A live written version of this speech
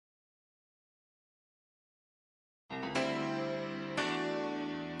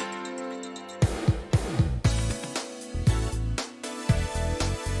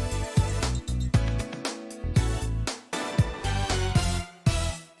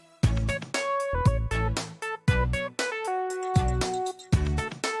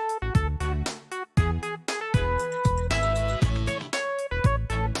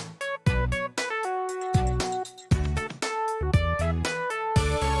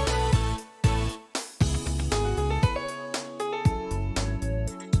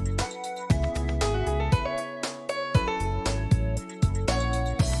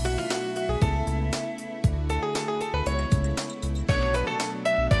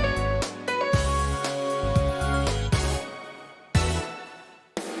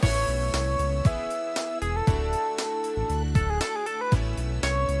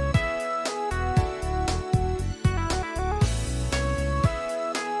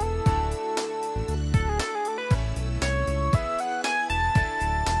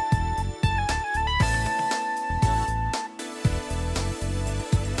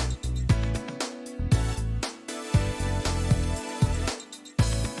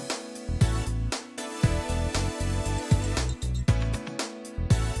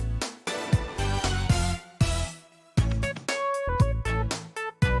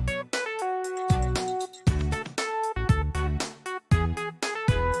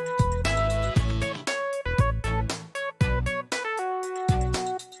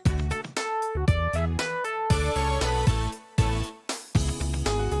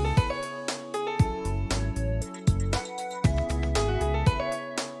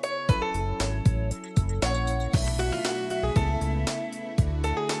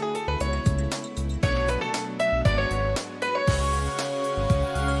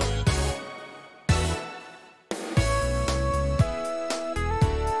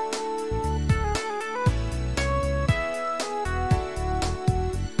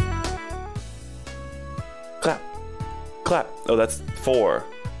Oh, that's 4.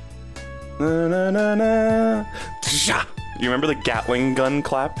 Na, na, na, na. You remember the Gatling gun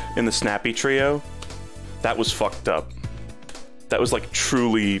clap in the Snappy Trio? That was fucked up. That was like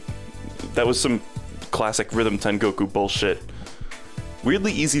truly... That was some classic Rhythm Tengoku bullshit.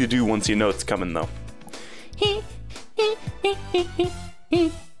 Weirdly easy to do once you know it's coming, though.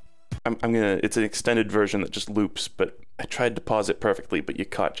 I'm gonna... It's an extended version that just loops, but I tried to pause it perfectly, but you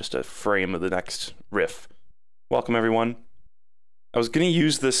caught just a frame of the next riff. Welcome, everyone. I was gonna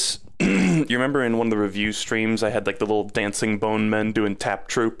use this... You remember in one of the review streams I had like the little dancing bone men doing Tap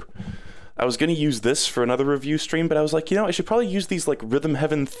Troop? I was gonna use this for another review stream, but I was like, you know, I should probably use these like Rhythm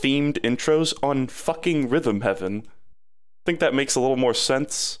Heaven themed intros on fucking Rhythm Heaven. I think that makes a little more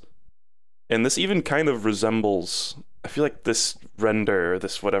sense. And this even kind of resembles... I feel like this render, or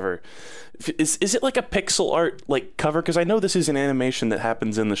this whatever... Is it like a pixel art like cover? Because I know this is an animation that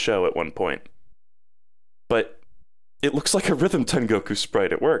happens in the show at one point. But it looks like a Rhythm Tengoku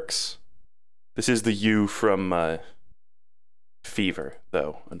sprite. It works. This is the U from Fever,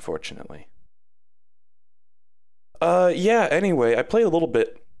 though, unfortunately. Yeah, anyway, I played a little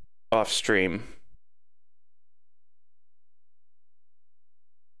bit off stream.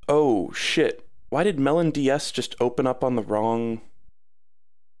 Oh, shit. Why did Melon DS just open up on the wrong...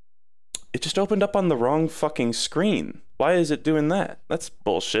 It just opened up on the wrong fucking screen. Why is it doing that? That's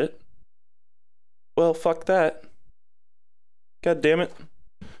bullshit. Well, fuck that. God damn it.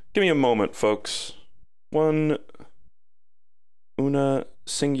 Give me a moment, folks. Una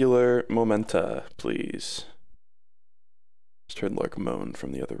singular momenta, please. Just heard Lark moan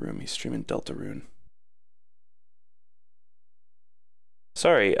from the other room. He's streaming Deltarune.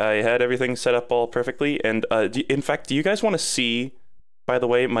 Sorry, I had everything set up all perfectly, and in fact, do you guys want to see, by the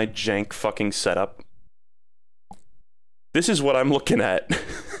way, my jank fucking setup? This is what I'm looking at.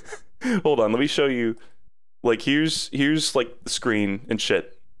 Hold on, let me show you. Like, here's like the screen and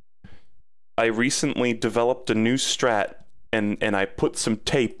shit. I recently developed a new strat, and I put some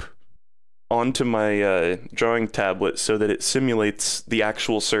tape onto my drawing tablet so that it simulates the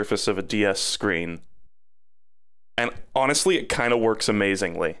actual surface of a DS screen. And honestly, it kind of works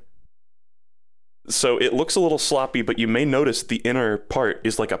amazingly. So it looks a little sloppy, but you may notice the inner part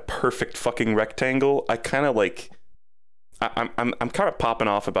is like a perfect fucking rectangle. I kind of like... I'm kind of popping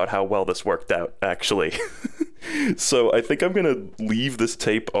off about how well this worked out, actually. So I think I'm gonna leave this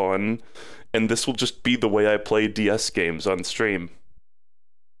tape on, and this will just be the way I play DS games on stream.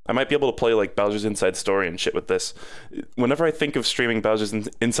 I might be able to play like Bowser's Inside Story and shit with this. Whenever I think of streaming Bowser's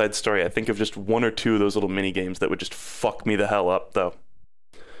Inside Story, I think of just 1 or 2 of those little mini games that would just fuck me the hell up, though.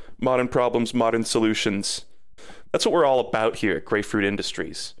 Modern problems, modern solutions. That's what we're all about here at Grapefruit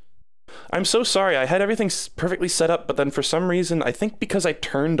Industries. I'm so sorry, I had everything perfectly set up, but then for some reason, I think because I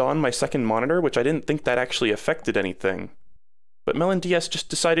turned on my second monitor, which I didn't think that actually affected anything. But Melon DS just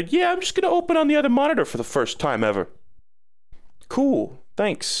decided, yeah, I'm just gonna open on the other monitor for the first time ever. Cool,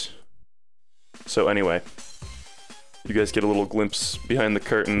 thanks. So anyway, you guys get a little glimpse behind the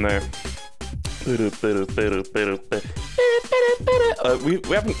curtain there. I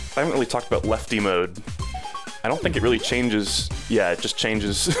haven't really talked about lefty mode. I don't think it really changes. Yeah, it just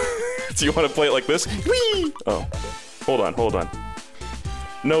changes. Do you want to play it like this? Whee! Oh, hold on.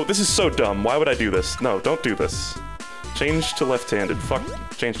 No, this is so dumb. Why would I do this? No, don't do this. Change to left-handed.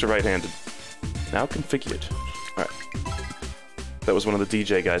 Fuck, change to right-handed. Now configured. All right. That was one of the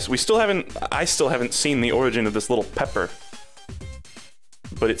DJ guys. I still haven't seen the origin of this little pepper.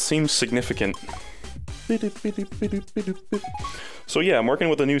 But it seems significant. So yeah, I'm working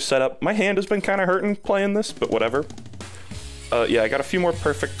with a new setup. My hand has been kind of hurting playing this, but whatever. Yeah, I got a few more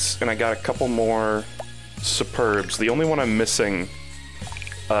perfects, and I got a couple more superbs. The only one I'm missing...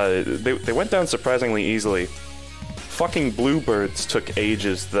 they went down surprisingly easily. Fucking bluebirds took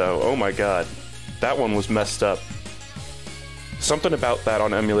ages, though. Oh my god. That one was messed up. Something about that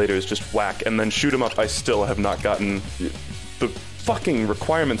on emulator is just whack, and then shoot 'em up, I still have not gotten... The fucking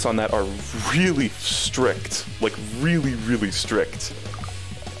requirements on that are really strict. Like, really, really strict.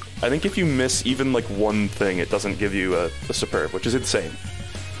 I think if you miss even, like, one thing, it doesn't give you a superb, which is insane.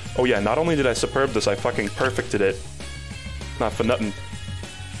 Oh yeah, not only did I superb this, I fucking perfected it. Not for nothing.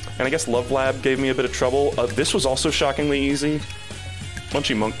 And I guess Love Lab gave me a bit of trouble. This was also shockingly easy.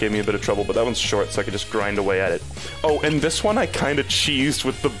 Munchy Monk gave me a bit of trouble, but that one's short, so I could just grind away at it. Oh, and this one I kinda cheesed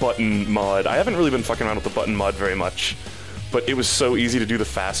with the button mod. I haven't really been fucking around with the button mod very much, but it was so easy to do the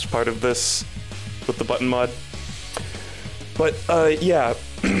fast part of this with the button mod. But, yeah,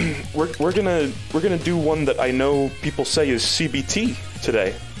 we're gonna do one that I know people say is CBT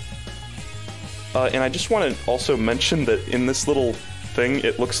today. And I just want to also mention that in this little thing,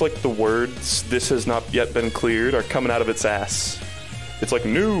 it looks like the words, "This has not yet been cleared," are coming out of its ass. It's like,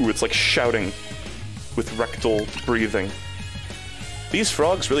 "No," it's like shouting with rectal breathing. These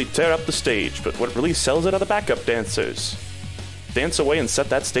frogs really tear up the stage, but what really sells it are the backup dancers. Dance away and set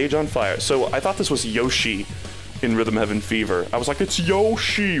that stage on fire. So I thought this was Yoshi in Rhythm Heaven Fever. I was like, it's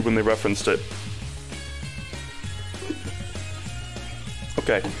Yoshi when they referenced it.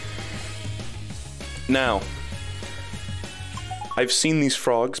 Okay. Now, I've seen these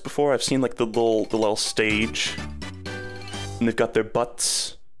frogs before. I've seen like the little stage, and they've got their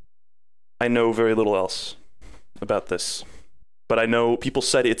butts. I know very little else about this, but I know people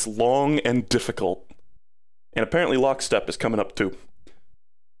said it's long and difficult, and apparently Lockstep is coming up too.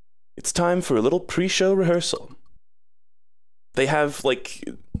 It's time for a little pre-show rehearsal. They have like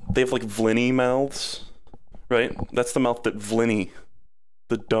Vlinny mouths, right? That's the mouth that Vlinny,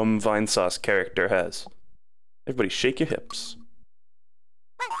 the dumb Vinesauce character, has. Everybody shake your hips.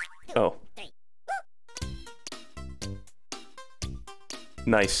 Oh.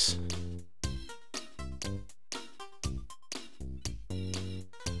 Nice.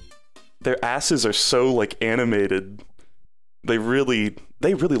 Their asses are so, like, animated. They really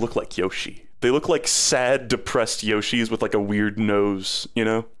look like Yoshi. They look like sad, depressed Yoshis with, like, a weird nose, you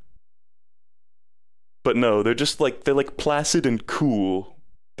know? But no, they're just, like, they're, like, placid and cool.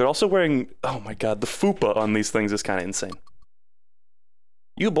 They're also wearing, oh my god, the fupa on these things is kind of insane.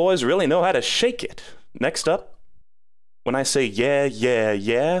 You boys really know how to shake it. Next up, when I say yeah, yeah,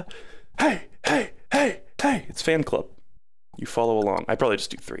 yeah, hey, hey, hey, hey, it's fan club. You follow along. I probably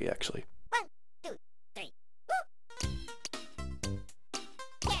just do 3, actually. 1, 2, 3.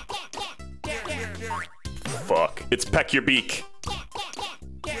 Fuck. It's Peck Your Beak.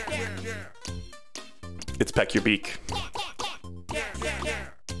 It's Peck Your Beak.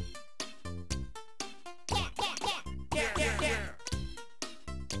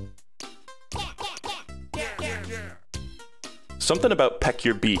 Something about Peck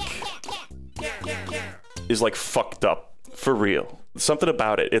Your Beak is like fucked up, for real. Something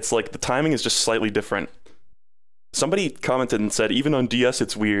about it, it's like the timing is just slightly different. Somebody commented and said, even on DS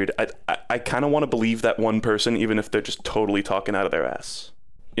it's weird. I kind of want to believe that one person, even if they're just totally talking out of their ass.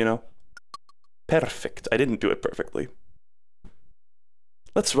 You know? Perfect. I didn't do it perfectly.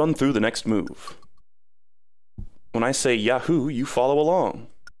 Let's run through the next move. When I say Yahoo, you follow along.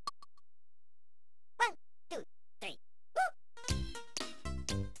 1, 2, 3.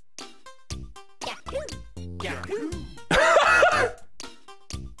 Yahoo! Yahoo!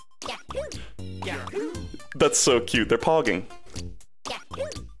 Yahoo! That's so cute. They're pogging. Yahoo!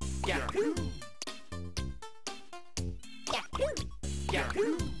 Yahoo!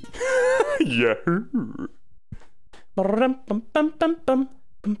 Yahoo! Yahoo!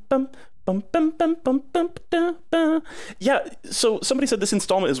 Yeah, so somebody said this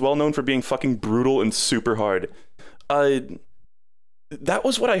installment is well known for being fucking brutal and super hard. That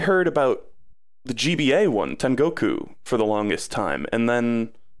was what I heard about the GBA one, Tengoku, for the longest time, and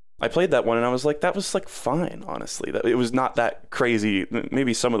then I played that one and I was like, that was like fine, honestly. It was not that crazy.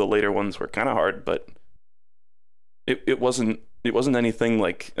 Maybe some of the later ones were kind of hard, but it wasn't anything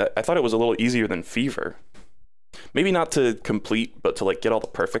like, I thought it was a little easier than Fever. Maybe not to complete, but to like get all the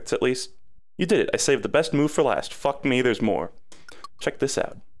perfects at least. You did it. I saved the best move for last. Fuck me, there's more. Check this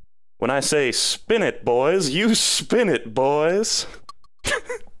out. When I say spin it, boys, you spin it, boys.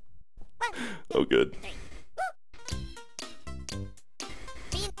 Oh, good.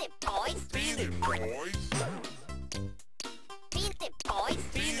 Beat it, boys! Beat it, boys! Beat it, boys!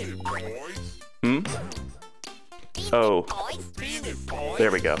 Beat it, boys! Hmm? Oh. Beat it, boys!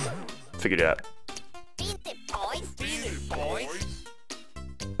 There we go. Figured it out. Beat it, boys! Beat it, boys!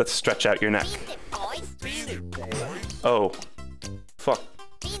 Let's stretch out your neck. Beat it, boys! Beat it, boys! Oh. Fuck.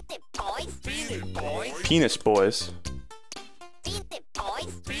 Beat it, boys! Beat it, boys! Penis boys. Beat it, boys!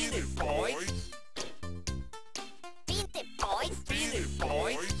 Beat it, boys! Beat it, boys! Beat it,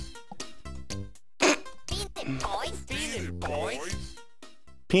 boys! Beat it, boys! Beat it, boys!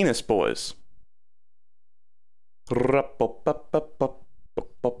 Penis boys.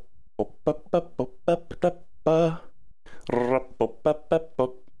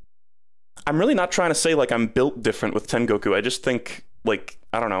 I'm really not trying to say like I'm built different with Tengoku. I just think like,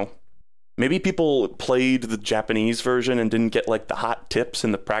 I don't know. Maybe people played the Japanese version and didn't get like the hot tips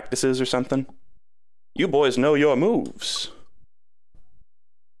in the practices or something. You boys know your moves.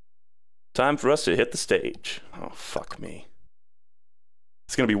 Time for us to hit the stage. Oh, fuck me.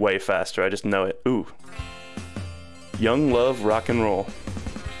 It's gonna be way faster, I just know it. Ooh. Young love rock and roll.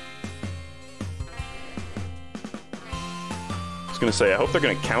 I was gonna say, I hope they're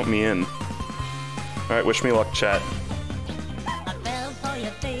gonna count me in. Alright, wish me luck, chat. A bell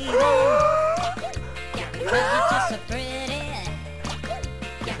 'Cause you're just so pretty.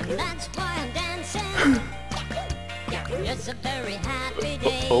 That's why I'm dancing. It's a very happy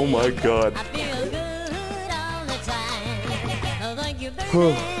day. Oh my god. I feel good all the time. Oh, thank you, baby.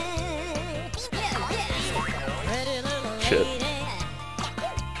 Pretty little Shit. lady.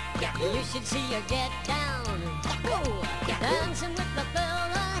 You should see her get down. Ooh, dancing with the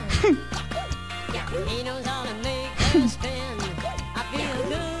fella. He knows how to make her spin. I feel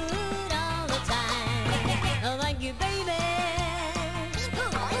good all the time. Oh, thank you, baby.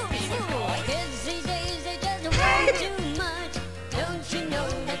 Kids these days, they just want too much. Don't you know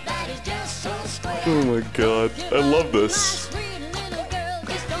that that is just so square? Oh my god. I love this. My sweet little girl,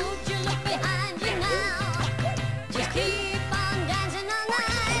 just don't you look behind you now. Just keep on dancing all night.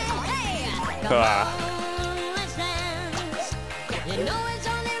 Hey, come on, let's dance. You know it's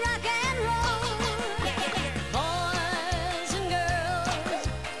only rock and roll. Boys and girls,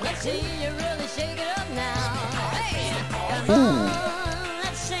 let's see you really shake it up now. Hey, come on,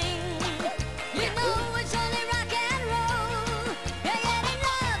 let's sing. You know it's only rock and roll. You're getting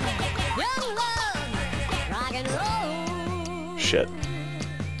love, young love, rock and roll. Shit.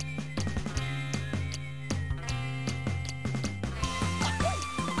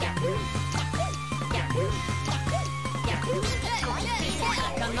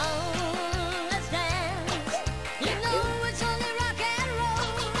 Come on, let's dance. You know it's only rock and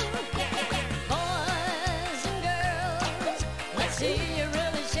roll. Boys and girls, let's see you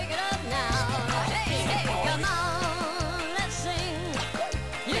really shake it up now. Hey, hey, come on, let's sing.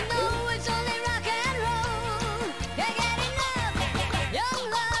 You know it's only rock and roll. You're getting love, young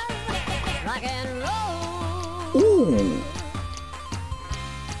love, rock and roll. Ooh.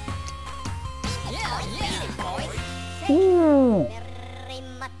 Yeah, yeah. Very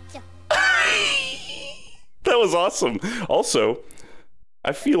much. That was awesome. Also,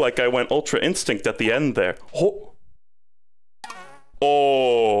 I feel like I went Ultra Instinct at the end there.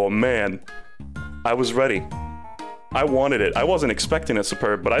 Oh man. I was ready. I wanted it. I wasn't expecting a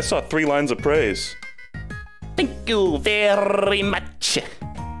superb, but I saw 3 lines of praise. Thank you very much.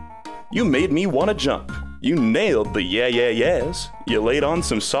 You made me want to jump. You nailed the yeah, yeah, yeahs. You laid on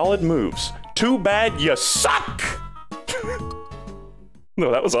some solid moves. Too bad you suck! No,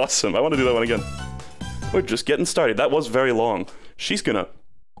 that was awesome. I want to do that one again. We're just getting started. That was very long. She's gonna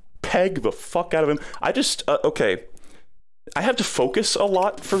peg the fuck out of him. I just, okay. I have to focus a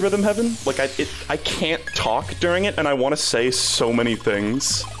lot for Rhythm Heaven. Like, I can't talk during it, and I want to say so many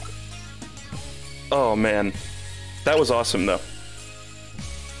things. Oh, man. That was awesome, though.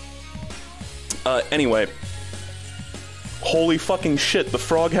 Anyway. Holy fucking shit, the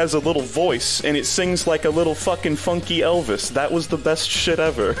frog has a little voice, and it sings like a little fucking funky Elvis. That was the best shit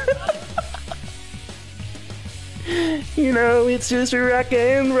ever. You know, it's just rock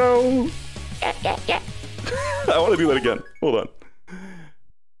and roll. I want to do that again. Hold on.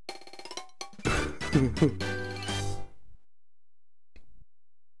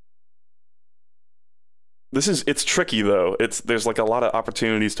 It's tricky though. There's like a lot of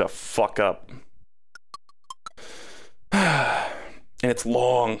opportunities to fuck up. And it's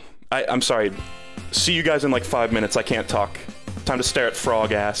long. I'm sorry. See you guys in like 5 minutes. I can't talk. Time to stare at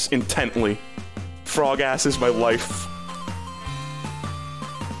frog ass intently. Frog ass is my life.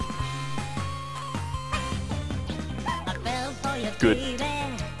 I fell for you, Good. baby,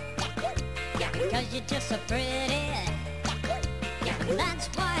 because you're just so pretty. That's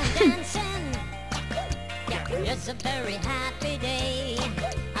why I'm dancing. It's a very happy day.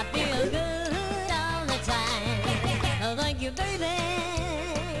 I feel good all the time. Oh, thank you, baby.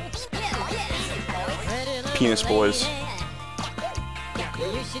 Pretty little Penis boys. lady.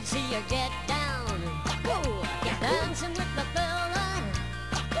 You should see her get down. Whoa, dancing with the fella.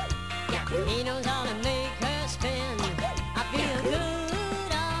 He knows how to make her spin. I feel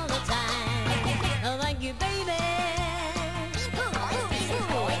good all the time. Oh, thank you, baby.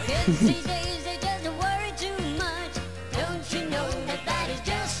 Kids these days, they just worry too much. Don't you know that that is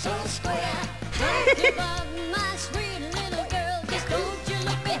just so square? Don't give up, my sweet little girl. Just don't you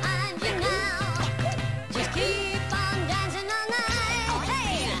look behind you now. Just keep on dancing all night.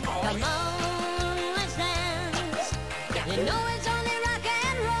 Hey, come on, let's dance. You know it's only rock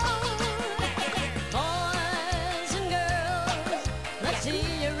and roll. Boys and girls, let's see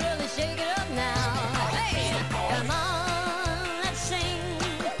you really shake it up now. Hey, come on, let's sing.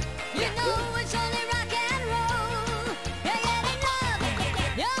 You know it's only rock and roll. You're getting love,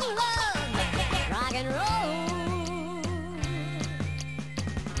 young love, rock and roll.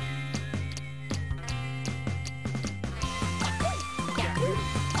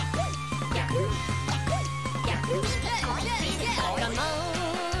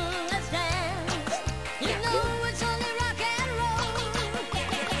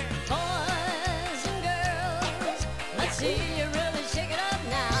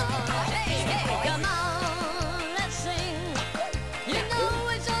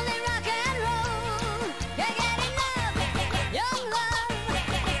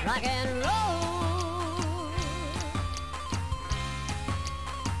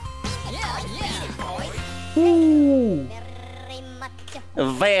 Ooh. Very much.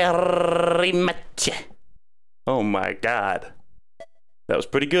 Very much. Oh my god. That was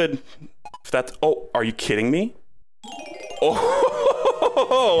pretty good. If that's oh, are you kidding me?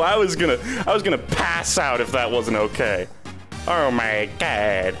 Oh, I was gonna pass out if that wasn't okay. Oh my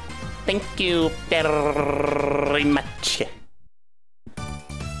god. Thank you very much.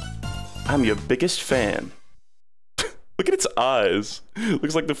 I'm your biggest fan. Look at its eyes.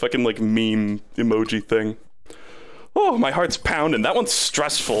 Looks like the fucking like meme emoji thing. Oh, my heart's pounding. That one's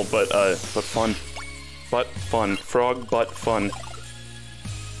stressful, but fun. But fun. Frog butt fun.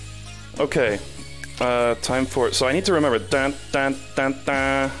 Okay. Time for... So I need to remember... Dun, dun, dun,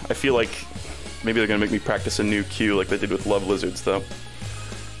 dun. I feel like maybe they're gonna make me practice a new cue like they did with Love Lizards, though.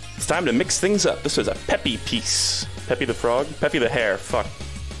 It's time to mix things up. This is a Peppy piece. Peppy the frog? Peppy the hare. Fuck.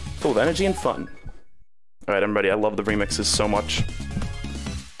 Full of energy and fun. Alright, everybody. I love the remixes so much.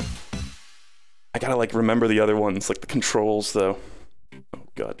 I gotta, like, remember the other ones, like the controls, though. Oh,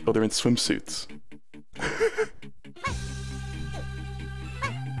 God. Oh, they're in swimsuits.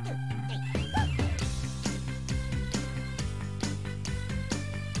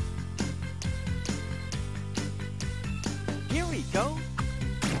 Here we go.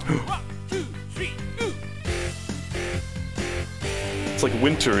 1, 2, 3, go. It's like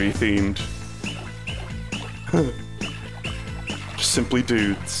wintry themed. Just simply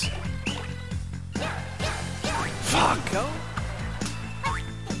dudes. Fuck. Go.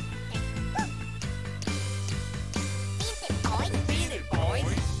 Beat it, boys.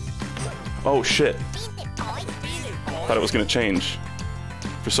 Oh shit. Beat it, boys. Thought it was gonna change.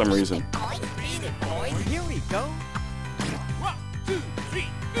 For some reason. Beat it, boys. Here we go. 1, 2, 3,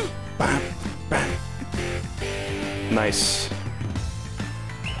 go. Bam, bam. Nice.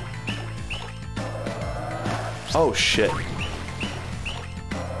 Oh shit.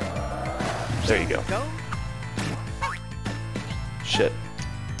 There you go. Go. Shit.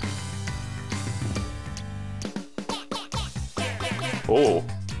 Oh.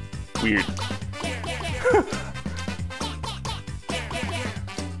 Weird.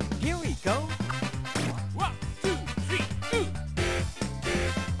 Here we go. 1, 2, 3, go.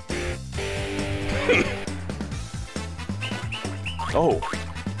 Oh.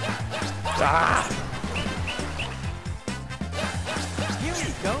 Ah! Here we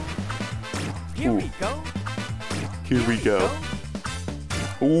go. Here Ooh. we go. Here we go.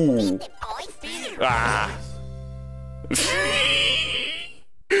 Ooh. Ah!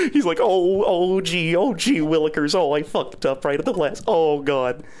 He's like, oh gee, Willikers, oh, I fucked up right at the last, oh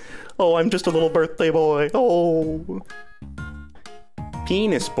god. Oh, I'm just a little birthday boy, oh.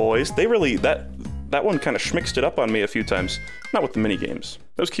 Penis boys, they really, that one kind of schmixed it up on me a few times. Not with the mini games.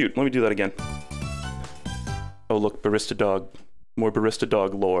 That was cute, let me do that again. Oh look, Barista Dog. More Barista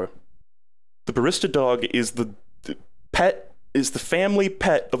Dog lore. The Barista Dog is the family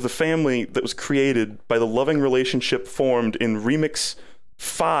pet of the family that was created by the loving relationship formed in Remix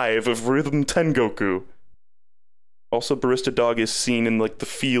 5 of Rhythm Tengoku. Also, Barista Dog is seen in like the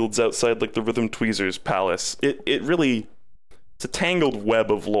fields outside like the Rhythm Tweezers palace. It really, it's a tangled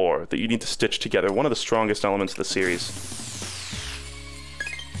web of lore that you need to stitch together. One of the strongest elements of the series.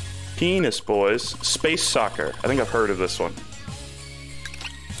 Penis Boys. Space Soccer. I think I've heard of this one.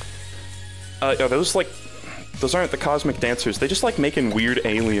 Are those like... Those aren't the Cosmic Dancers. They just like making weird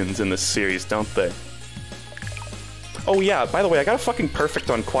aliens in this series, don't they? Oh yeah, by the way, I got a fucking perfect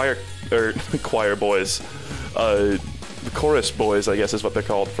on Choir Boys. The Chorus Boys, I guess is what they're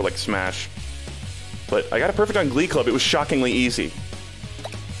called for like Smash. But I got a perfect on Glee Club. It was shockingly easy.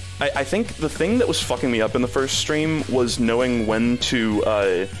 I think the thing that was fucking me up in the first stream was knowing when to,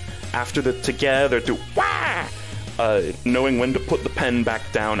 after the together, to wah! Knowing when to put the pen back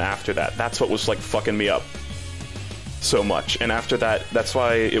down after that. That's what was like fucking me up so much. And after that, that's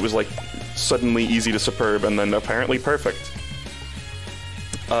why it was like suddenly easy to superb and then apparently perfect.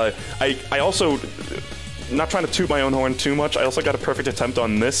 I also, not trying to toot my own horn too much, I also got a perfect attempt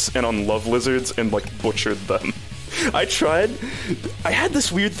on this and on Love Lizards and like butchered them. I had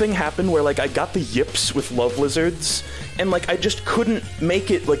this weird thing happen where like I got the yips with Love Lizards and like I just couldn't make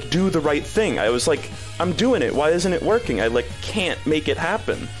it like do the right thing. I was like, I'm doing it, why isn't it working? I like can't make it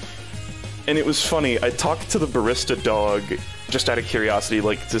happen. And it was funny, I talked to the Barista Dog just out of curiosity,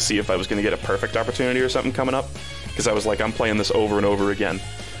 like to see if I was gonna get a perfect opportunity or something coming up. Because I was like, I'm playing this over and over again.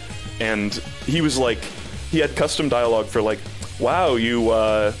 And he was like, he had custom dialogue for like, wow, you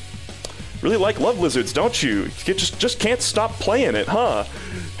really like Love Lizards, don't you? You just can't stop playing it, huh?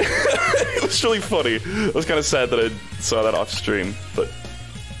 It was really funny. I was kind of sad that I saw that off stream, but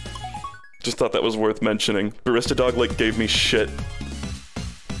just thought that was worth mentioning. Barista Dog like gave me shit.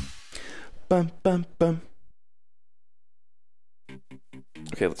 Bum bum bum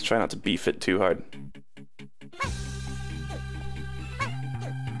Okay, let's try not to beef it too hard.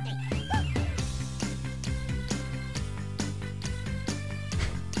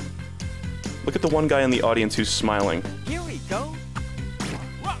 Look at the one guy in the audience who's smiling. Here we go.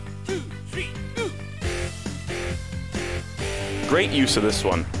 1, 2, 3, go. Great use of this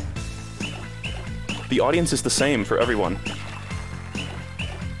one. The audience is the same for everyone.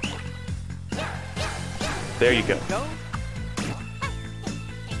 There you go. Go.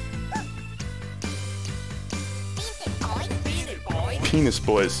 Penis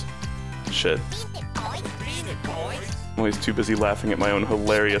boys. Shit. I'm always too busy laughing at my own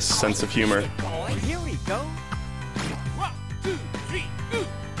hilarious sense of humor. Here we go. 1, 2, 3, go.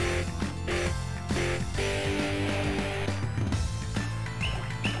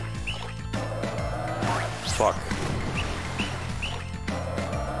 Fuck.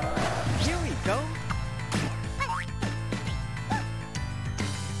 Here we go.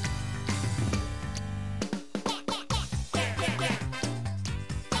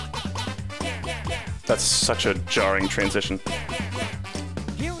 That's such a jarring transition.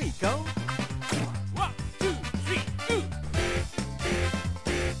 Here we go. 1, 2, 3, go.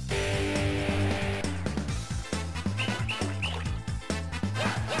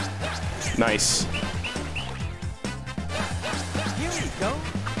 Nice. Here we go.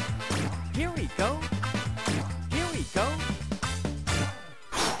 Here we go. Here we go.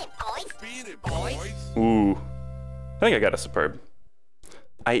 Ooh. I think I got a superb.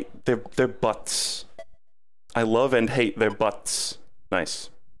 They're butts. I love and hate their butts. Nice.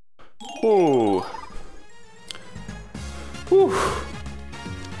 Ooh. Whew.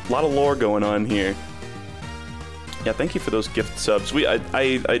 A lot of lore going on here. Yeah, thank you for those gift subs.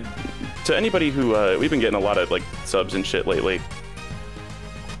 To anybody who, we've been getting a lot of, like, subs and shit lately.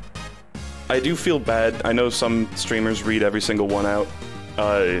 I do feel bad. I know some streamers read every single one out.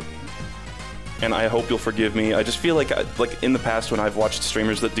 And I hope you'll forgive me. I just feel like in the past when I've watched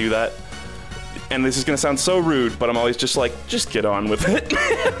streamers that do that, and this is gonna sound so rude, but I'm always just like, just get on with it,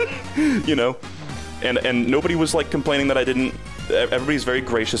 you know? And nobody was like complaining that I didn't. Everybody's very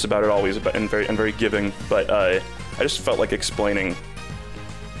gracious about it always, and very giving. But I just felt like explaining,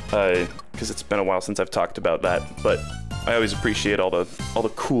 because it's been a while since I've talked about that. But I always appreciate all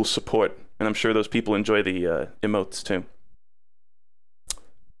the cool support, and I'm sure those people enjoy the emotes too.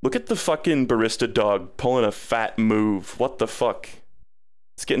 Look at the fucking barista dog pulling a fat move. What the fuck?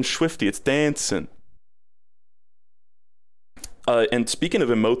 It's getting swifty. It's dancing. And speaking of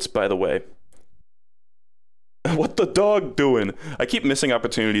emotes, by the way, what the dog doing? I keep missing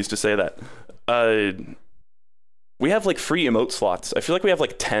opportunities to say that. We have like free emote slots. I feel like we have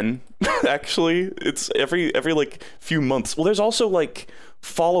like 10 actually. It's every like few months. Well, there's also like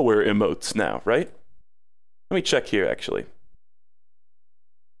follower emotes now, right? Let me check here actually.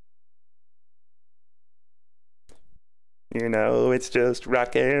 You know, it's just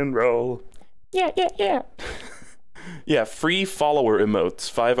rock and roll. Yeah. Yeah, free follower emotes,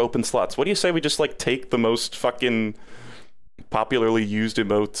 5 open slots. What do you say we just like take the most fucking popularly used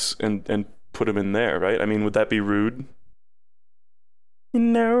emotes and put them in there, right? I mean, would that be rude? You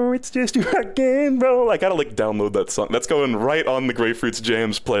know, it's just rock and roll. I gotta like download that song. That's going right on the Grapefruits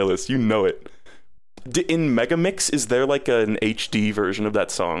Jams playlist. You know it. In Megamix, is there like an HD version of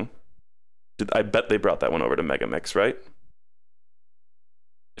that song? I bet they brought that one over to Megamix, right?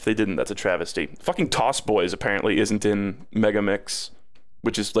 If they didn't, that's a travesty. Fucking Toss Boys apparently isn't in Megamix,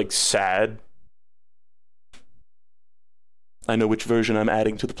 which is like sad. I know which version I'm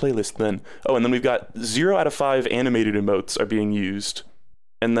adding to the playlist then. Oh, and then we've got 0 out of 5 animated emotes are being used.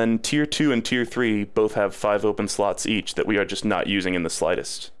 And then tier 2 and tier 3 both have 5 open slots each that we are just not using in the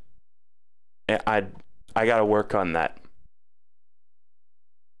slightest. And I gotta work on that.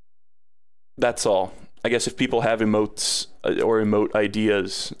 That's all. I guess if people have emotes or emote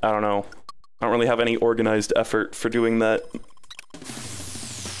ideas, I don't know. I don't really have any organized effort for doing that.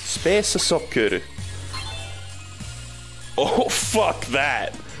 Space Soccer. Oh, fuck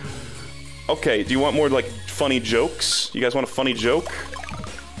that. Okay, do you want more, like, funny jokes? You guys want a funny joke?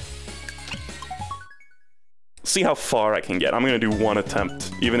 See how far I can get. I'm gonna do one attempt,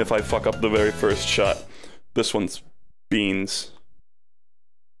 even if I fuck up the very first shot. This one's beans.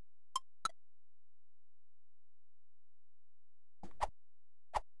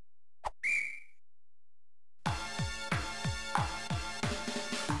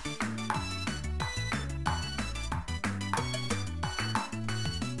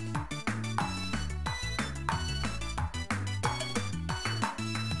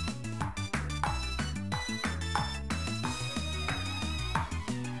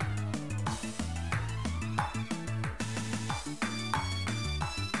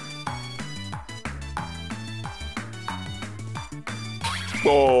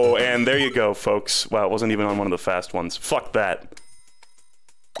 Oh, and there you go, folks. Wow, it wasn't even on one of the fast ones. Fuck that.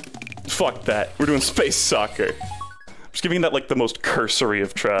 Fuck that. We're doing space soccer. I'm just giving that like the most cursory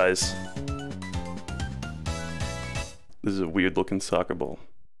of tries. This is a weird looking soccer ball.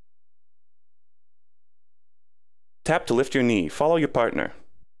 Tap to lift your knee. Follow your partner.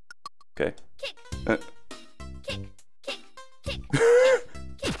 Okay.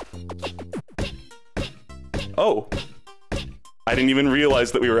 Oh. I didn't even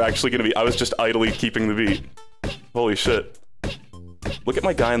realize that we were actually gonna be. I was just idly keeping the beat. Holy shit. Look at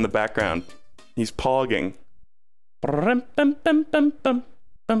my guy in the background. He's pogging.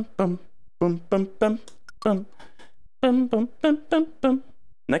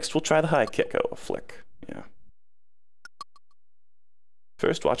 Next, we'll try the high kick. Oh, a flick. Yeah.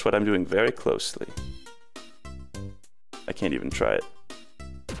 First, watch what I'm doing very closely. I can't even try it.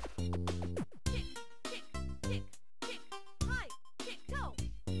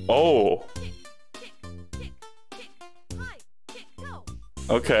 Oh.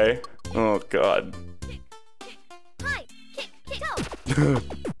 Okay. Oh, God.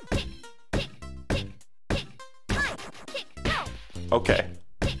 Okay.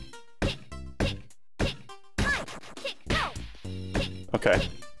 Okay.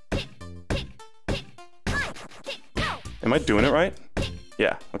 Am I doing it right?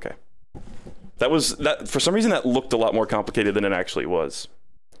 Yeah, okay. That for some reason that looked a lot more complicated than it actually was.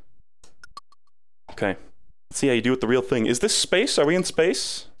 Okay. Let's see how you do with the real thing. Is this space? Are we in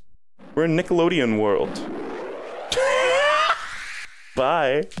space? We're in Nickelodeon world.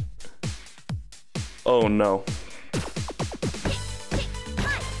 Bye. Oh no.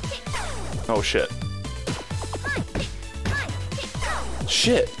 Oh shit.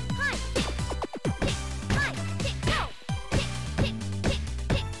 Shit.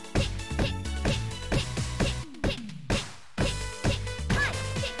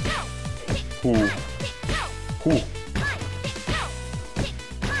 Ooh. Ooh.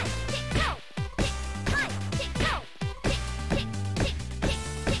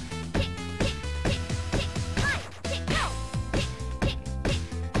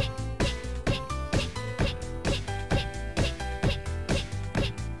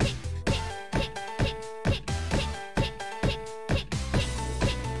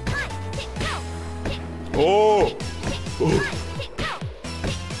 Oh! Oh!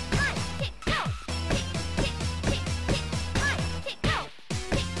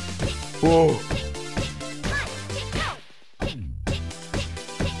 Whoa!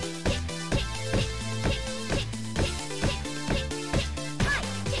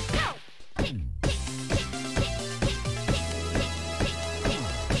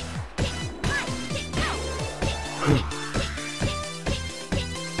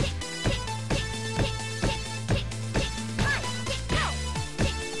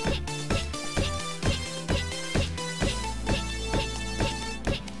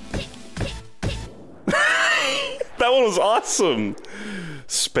 That one was awesome.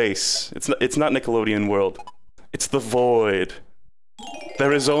 Space. It's not Nickelodeon world. It's the void.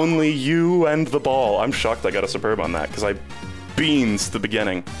 There is only you and the ball. I'm shocked I got a superb on that because I beans the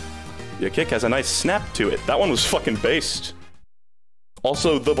beginning. Your kick has a nice snap to it. That one was fucking based.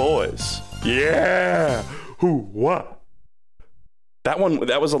 Also, the boys. Yeah. Who? What? That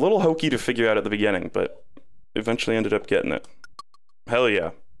was a little hokey to figure out at the beginning, but eventually ended up getting it. Hell yeah.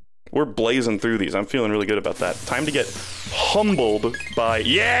 We're blazing through these. I'm feeling really good about that. Time to get humbled by...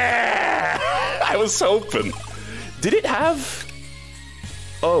 Yeah! I was hoping. Did it have...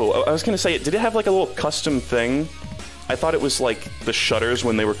 Oh, I was gonna say, did it have like a little custom thing? I thought it was like the shutters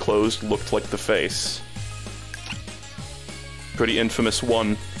when they were closed looked like the face. Pretty infamous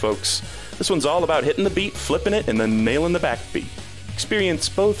one, folks. This one's all about hitting the beat, flipping it, and then nailing the backbeat. Experience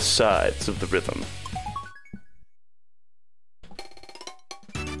both sides of the rhythm.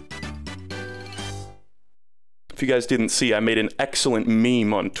 If you guys didn't see, I made an excellent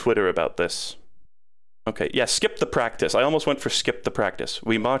meme on Twitter about this. Okay, yeah, skip the practice. I almost went for skip the practice.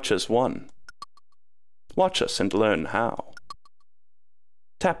 We march as one. Watch us and learn how.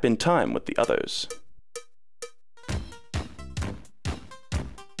 Tap in time with the others.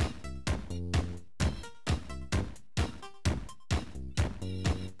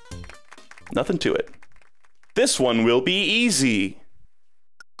 Nothing to it. This one will be easy.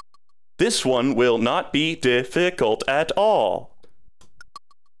 This one will not be difficult at all.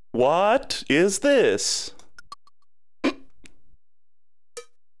 What is this?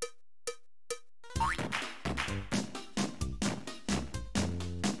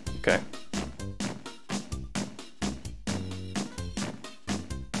 Okay.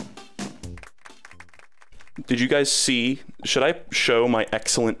 Did you guys see? Should I show my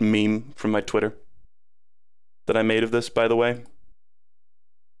excellent meme from my Twitter that I made of this, by the way?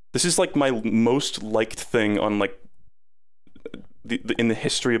 This is like my most liked thing on like in the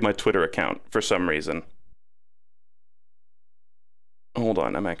history of my Twitter account for some reason. Hold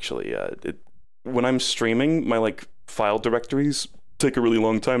on, I'm actually when I'm streaming, my like file directories take a really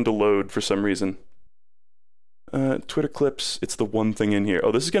long time to load for some reason. Twitter clips, it's the one thing in here.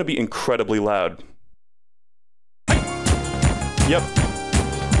 Oh, this is gonna be incredibly loud. Yep.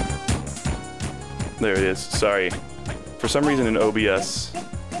 There it is. Sorry. For some reason in OBS,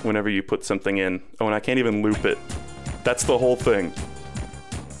 whenever you put something in... Oh, and I can't even loop it. That's the whole thing.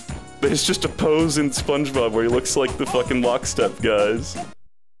 There's just a pose in SpongeBob where he looks like the fucking Lockstep guys.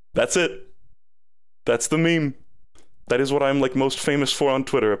 That's it. That's the meme. That is what I'm, like, most famous for on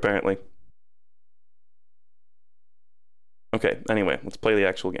Twitter, apparently. Okay, anyway, let's play the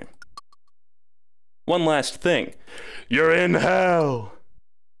actual game. One last thing. You're in hell!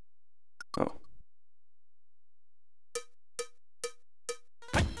 Oh.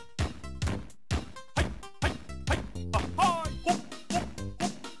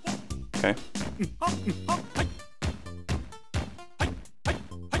 Okay.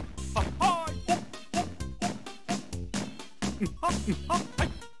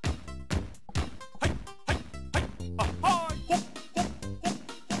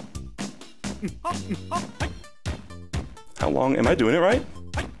 How long? Am I doing it right?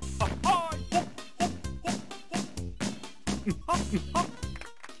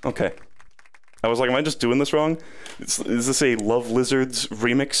 Okay. I was like, am I just doing this wrong? Is this a Love Lizards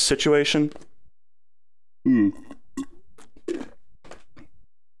remix situation?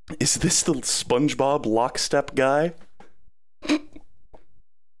 Is this the SpongeBob Lockstep guy?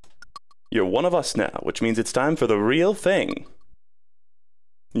 You're one of us now, which means it's time for the real thing.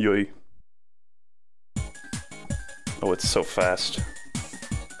 Yoy. Oh, it's so fast.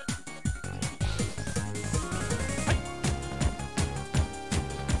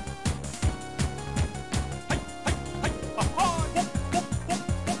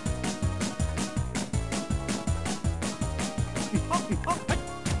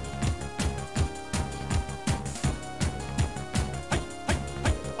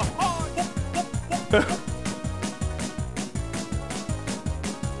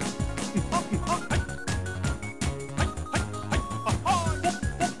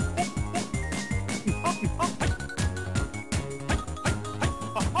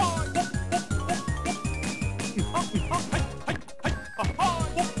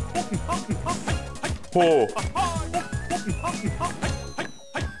 Oh.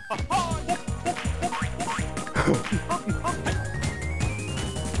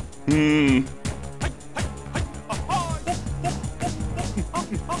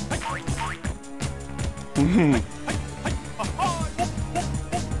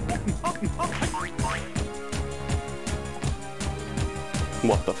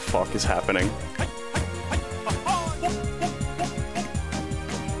 What the fuck is happening?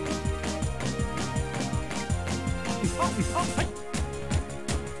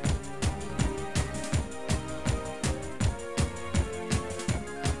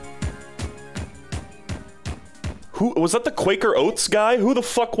 Who was that? The Quaker Oats guy? Who the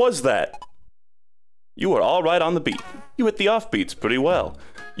fuck was that? You were all right on the beat. You hit the offbeats pretty well.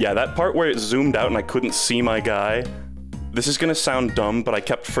 Yeah, that part where it zoomed out and I couldn't see my guy. This is gonna sound dumb, but I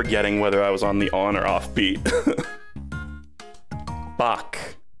kept forgetting whether I was on the on or off beat. Bach.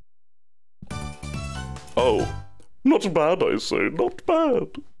 Oh. Not bad, I say. Not bad.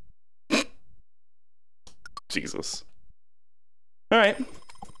 Jesus. Alright.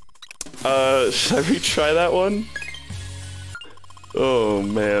 Should I retry that one? Oh,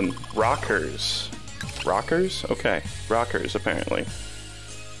 man. Rockers. Rockers? Okay. Rockers, apparently.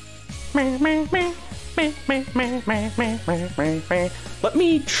 Let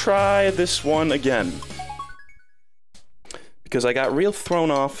me try this one again. Because I got real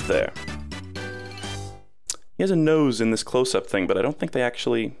thrown off there. He has a nose in this close-up thing, but I don't think they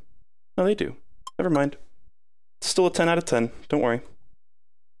actually... No, they do. Never mind. It's still a 10 out of 10. Don't worry.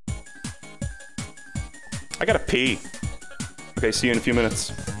 I gotta pee. Okay, see you in a few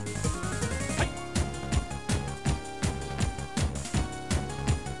minutes.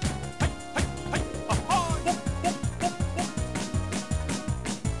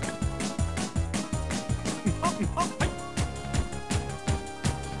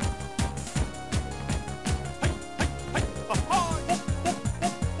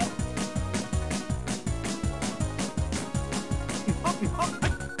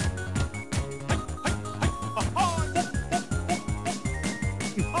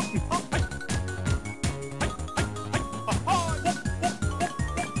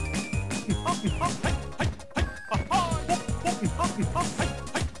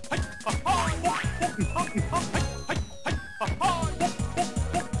 Fuck.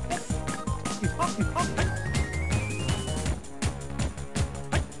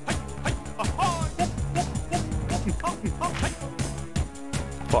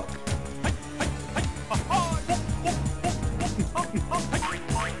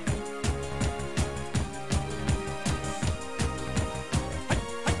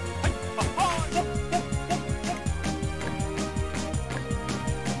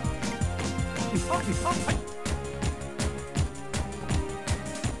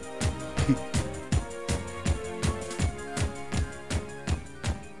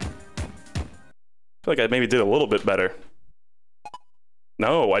 I feel like I maybe did a little bit better.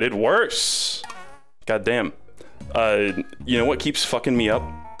 No, I did worse. God damn. You know what keeps fucking me up?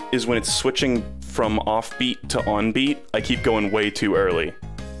 Is when it's switching from offbeat to onbeat, I keep going way too early.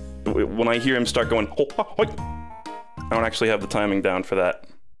 When I hear him start going, ho, ha, hoi, I don't actually have the timing down for that.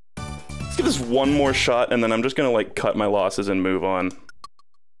 Let's give this one more shot, and then I'm just gonna, like, cut my losses and move on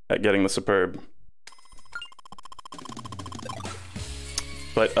at getting the superb.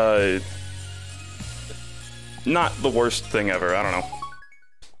 But, not the worst thing ever, I don't know. I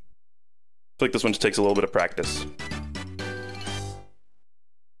feel like this one just takes a little bit of practice.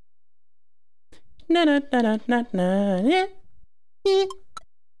 Na na na na na na. Yeah. Yeah.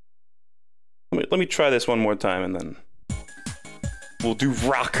 Let me try this one more time and then we'll do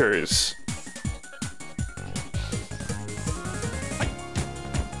rockers.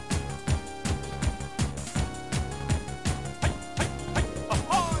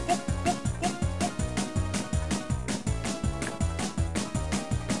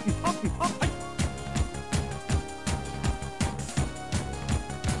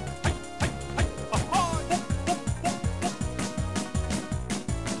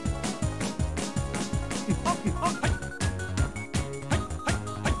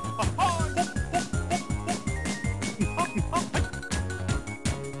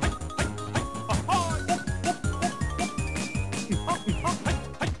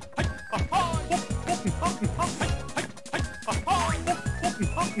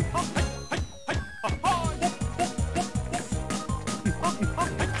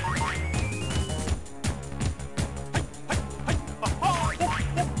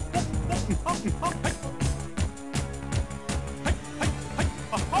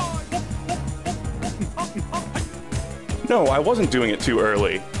 No, I wasn't doing it too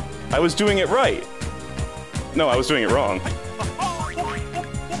early. I was doing it right. No, I was doing it wrong.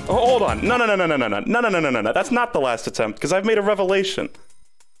 Oh, hold on. No. That's not the last attempt, because I've made a revelation.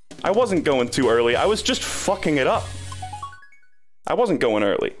 I wasn't going too early. I was just fucking it up. I wasn't going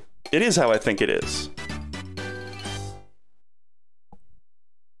early. It is how I think it is.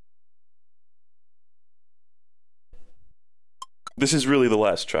 This is really the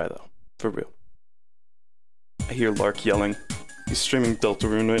last try, though. For real. I hear Lark yelling. He's streaming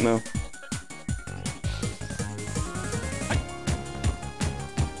Deltarune right now.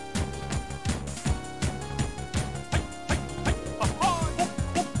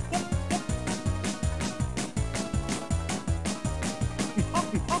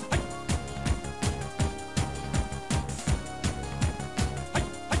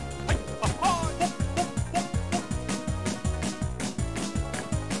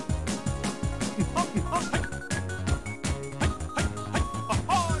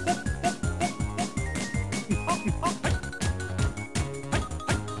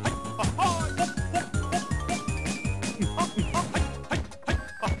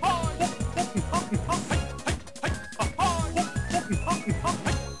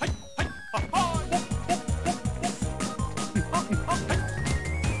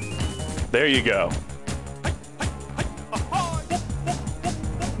 There you go.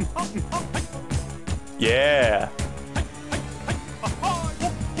 Yeah.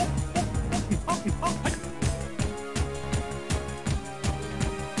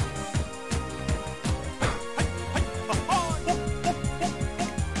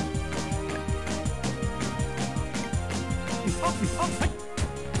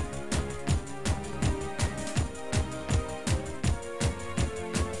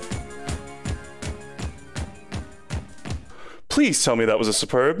 Please tell me that was a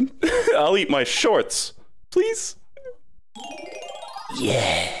superb. I'll eat my shorts. Please?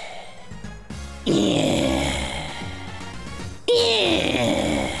 Yeah. Yeah.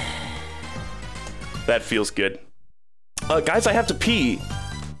 Yeah. That feels good. Guys, I have to pee.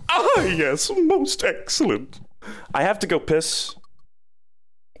 Ah, yes, most excellent. I have to go piss.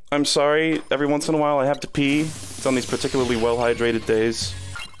 I'm sorry, every once in a while I have to pee. It's on these particularly well-hydrated days.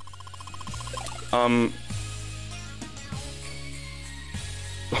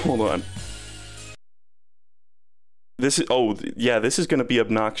 Hold on. This is, oh, yeah, this is gonna be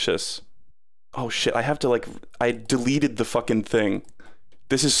obnoxious. Oh shit, I have to like, I deleted the fucking thing.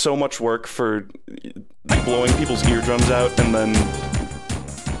 This is so much work for blowing people's eardrums out and then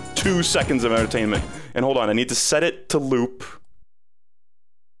 2 seconds of entertainment. And hold on, I need to set it to loop.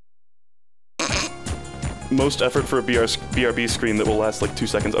 Most effort for a BRB screen that will last like 2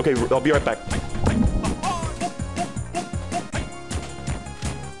 seconds. Okay, I'll be right back.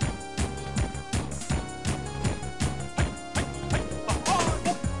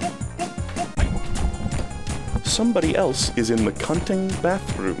 Somebody else is in the cunting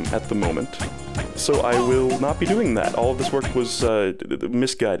bathroom at the moment, so I will not be doing that. All of this work was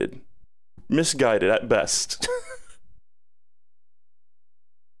misguided. Misguided at best.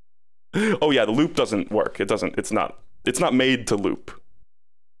 Oh yeah, the loop doesn't work. It's not made to loop.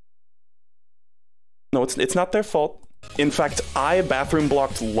 No, it's not their fault. In fact, I bathroom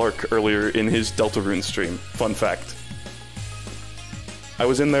blocked Lark earlier in his Deltarune stream. Fun fact. I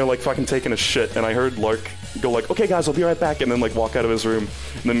was in there like fucking taking a shit and I heard Lark go like, okay guys, I'll be right back, and then like walk out of his room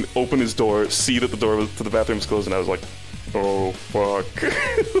and then open his door, see that the door to the bathroom was closed, and I was like, oh fuck.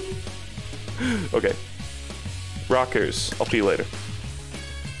 Okay. Rockers, I'll see you later.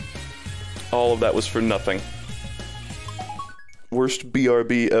 All of that was for nothing. Worst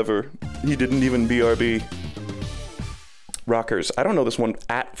BRB ever. He didn't even BRB. Rockers, I don't know this one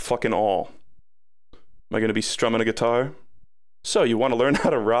at fucking all. Am I gonna be strumming a guitar? So, you want to learn how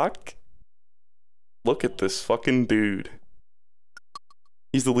to rock? Look at this fucking dude.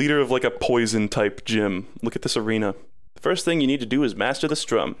 He's the leader of like a poison type gym. Look at this arena. The first thing you need to do is master the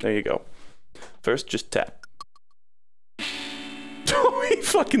strum. There you go. First, just tap. Oh, he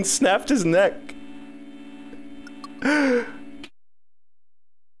fucking snapped his neck. Oh,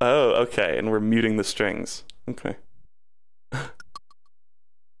 okay, and we're muting the strings. Okay.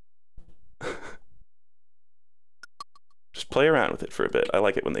 Just play around with it for a bit. I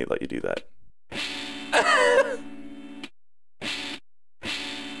like it when they let you do that.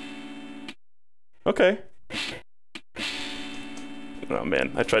 Okay. Oh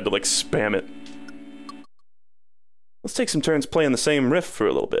man, I tried to like spam it. Let's take some turns playing the same riff for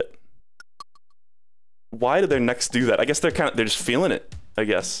a little bit. Why do their necks do that? I guess they're just feeling it, I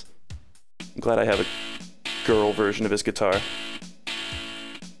guess. I'm glad I have a girl version of his guitar.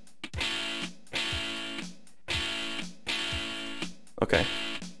 Okay.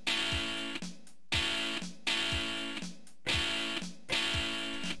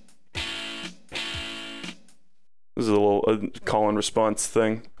 This is a little call and response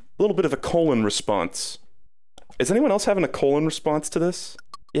thing. A little bit of a colon response. Is anyone else having a colon response to this?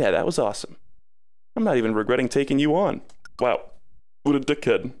 Yeah, that was awesome. I'm not even regretting taking you on. Wow. What a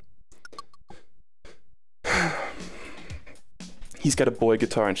dickhead. He's got a boy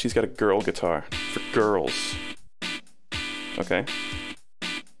guitar and she's got a girl guitar. For girls. Okay.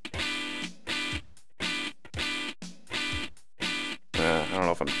 I don't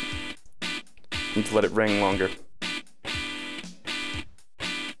know if I need to let it ring longer.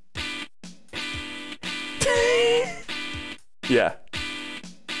 Yeah.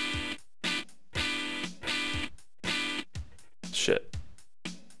 Shit.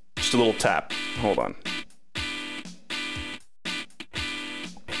 Just a little tap. Hold on.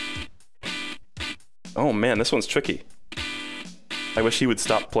 Oh man, this one's tricky. I wish he would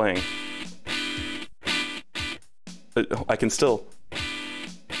stop playing. But I can still...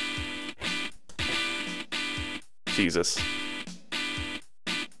 Jesus.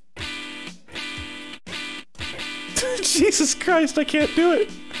 Jesus Christ, I can't do it!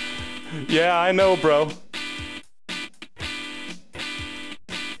 Yeah, I know, bro.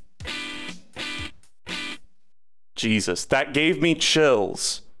 Jesus, that gave me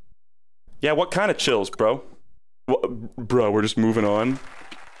chills. Yeah, what kind of chills, bro? Bro, we're just moving on.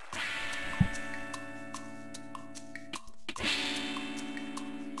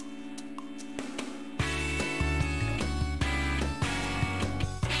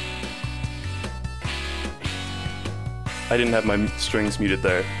 I didn't have my strings muted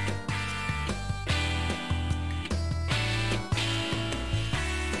there.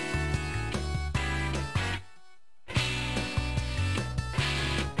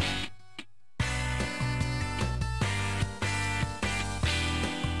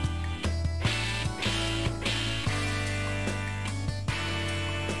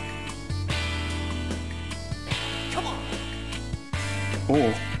 Come on.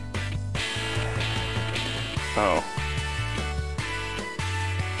 Oh. Oh.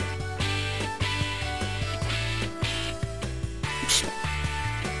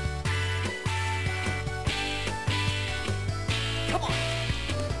 Come on.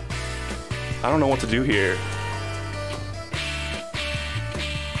 I don't know what to do here.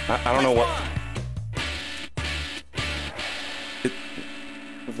 I don't know what...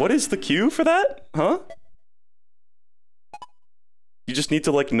 What is the cue for that? Huh? You just need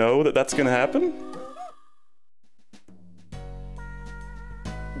to, like, know that that's gonna happen?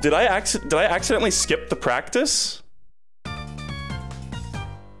 Did I accidentally skip the practice?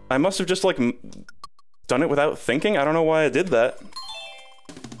 I must have just, like, done it without thinking? I don't know why I did that.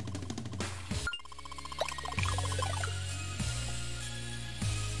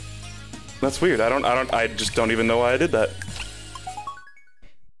 That's weird. I just don't even know why I did that.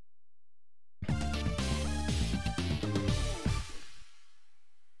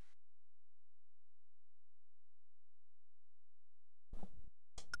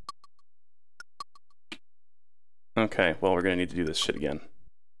 Okay, well, we're gonna need to do this shit again.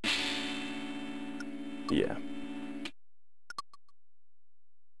 Yeah.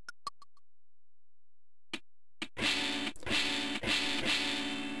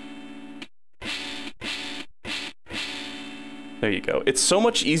 There you go. It's so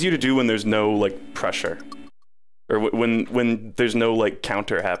much easier to do when there's no, like, pressure. Or when there's no, like,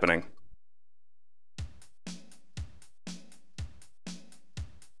 counter happening.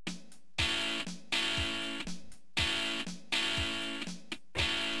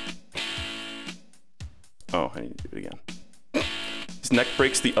 Oh, I need to do it again. His neck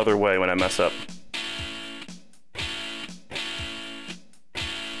breaks the other way when I mess up.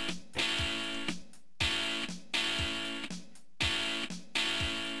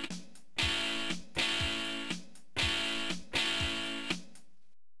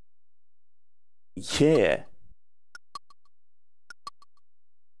 Yeah.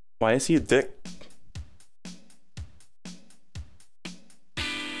 Why is he a dick?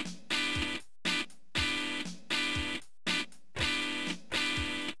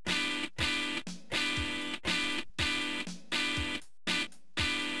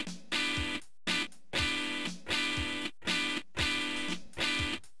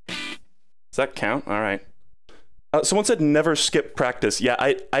 Does that count? All right. Someone said never skip practice. Yeah,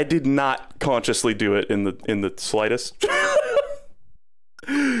 I did not consciously do it in the slightest.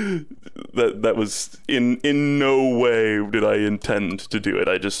 that was in no way did I intend to do it.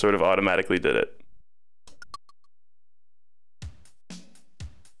 I just sort of automatically did it.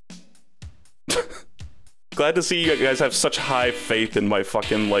 Glad to see you guys have such high faith in my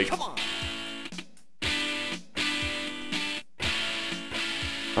fucking, like... Come on.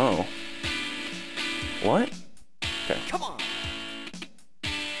 Oh. What? Okay. Come on.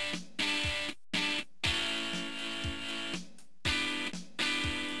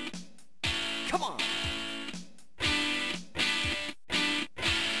 Come on.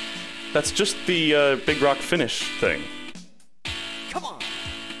 That's just the Big Rock finish thing. Come on.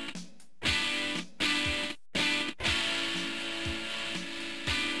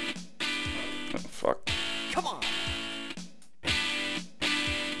 Oh, fuck. Come on.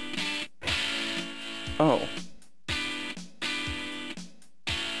 Oh.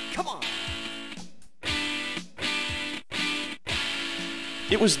 Come on.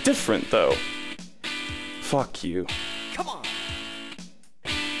 It was different, though. Fuck you. Come on.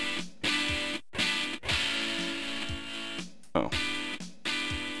 Oh.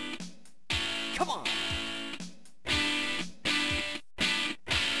 Come on.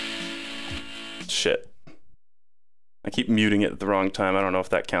 Shit. I keep muting it at the wrong time. I don't know if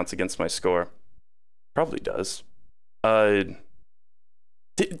that counts against my score. Probably does. Am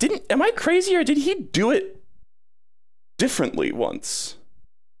I crazy, or did he do it differently once?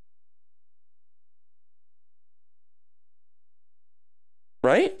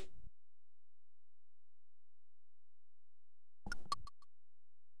 Right?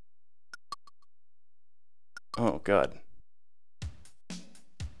 Oh, God.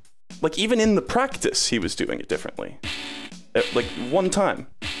 Like, even in the practice, he was doing it differently. Like, one time.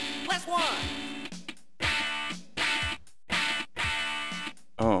 Last one.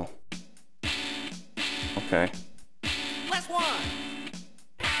 Oh. Okay. Last one.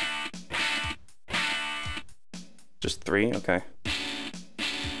 Just 3? Okay.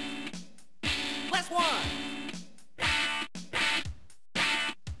 Last one.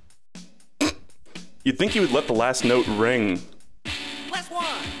 You'd think he would let the last note ring. Last one.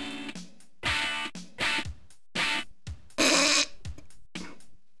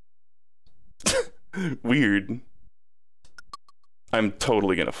 Weird. I'm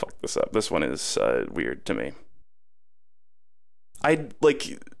totally gonna fuck this up. This one is weird to me. I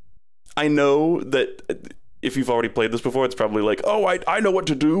know that if you've already played this before, it's probably like, oh, I know what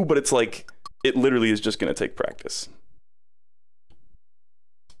to do, but it's like, it literally is just gonna take practice.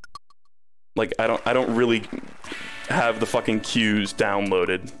 Like, I don't really have the fucking cues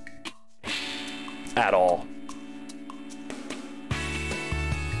downloaded at all.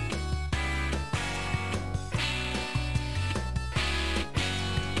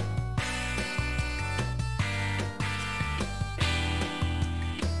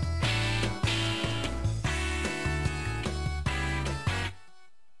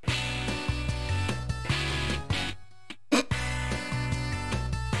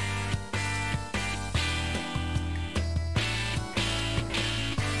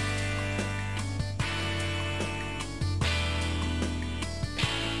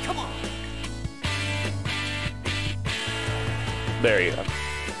 Come on. There you go.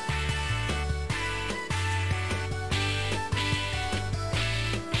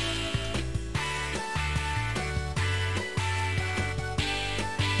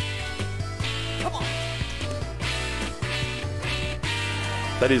 Come on.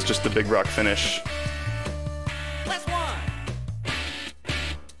 That is just the big rock finish. Last one.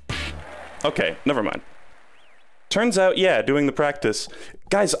 Okay, never mind. Turns out, yeah, doing the practice.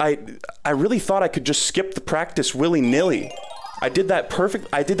 Guys, I really thought I could just skip the practice willy-nilly. I did that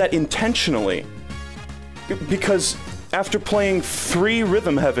I did that intentionally. Because after playing 3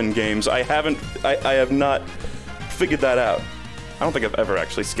 Rhythm Heaven games, I have not figured that out. I don't think I've ever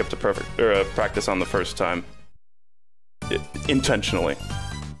actually skipped a practice on the first time. Intentionally.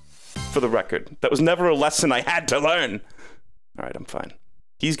 For the record. That was never a lesson I had to learn. Alright, I'm fine.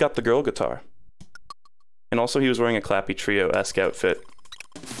 He's got the girl guitar. And also he was wearing a Clappy Trio-esque outfit.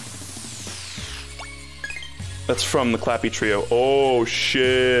 That's from the Clappy Trio. Oh,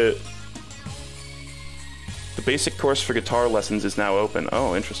 shit. The basic course for guitar lessons is now open.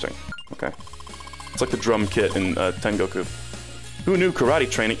 Oh, interesting. Okay. It's like the drum kit in Tengoku. Who knew karate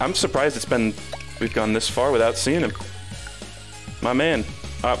training? I'm surprised we've gone this far without seeing him. My man.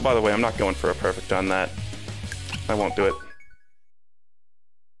 By the way, I'm not going for a perfect on that. I won't do it.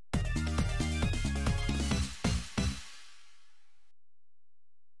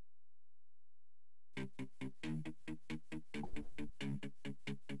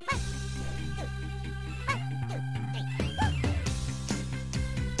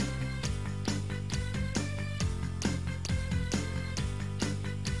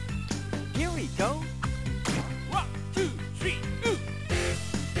 Here we go. 1, 2, 3, ooh.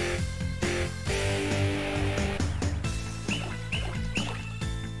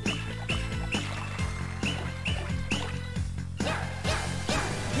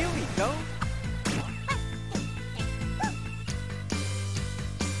 Here we go.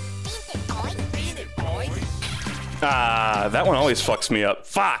 Beat it, boy. Ah, that one always fucks me up.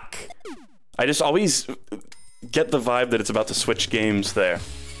 Fuck! I just always get the vibe that it's about to switch games there.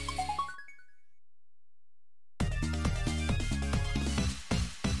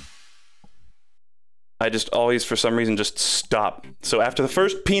 I just always, for some reason, just stop. So after the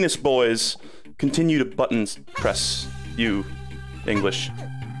first Penis Boys, continue to button press you, English.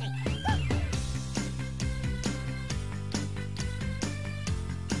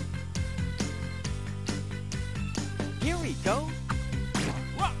 Here we go.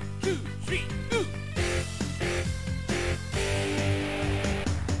 1, 2, 3, ooh.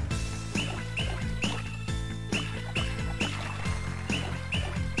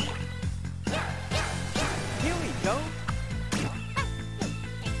 Here we go.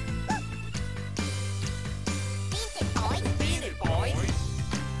 Beat it, boy.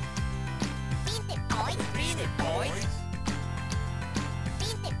 Beat it, boy.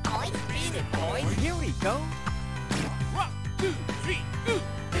 Beat it, boy. Here we go. 1, 2, 3, ooh.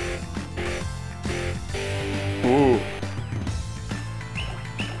 Ooh.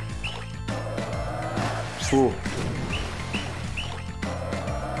 Ooh.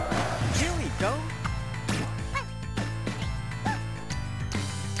 Here we go.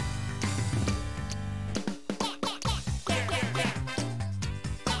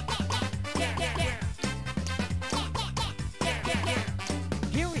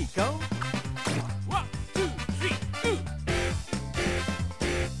 Here we go. 1, 2, 3, ooh.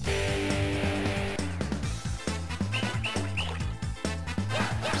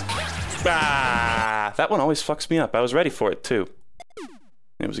 Ah, that one always fucks me up. I was ready for it, too.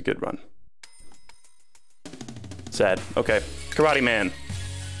 It was a good run. Sad. Okay. Karate Man.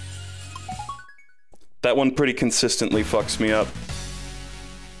 That one pretty consistently fucks me up.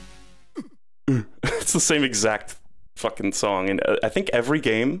 It's the same exact fucking song in I think every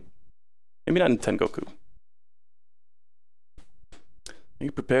game. Maybe not in Tengoku. Are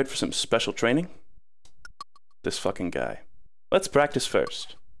you prepared for some special training? This fucking guy. Let's practice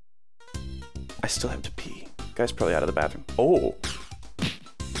first. I still have to pee. Guy's probably out of the bathroom. Oh.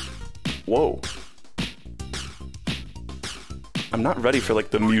 Whoa. I'm not ready for, like,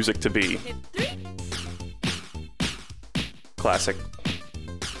 the music to be classic.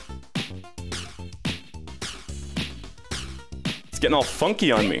 It's getting all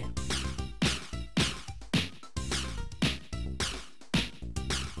funky on me.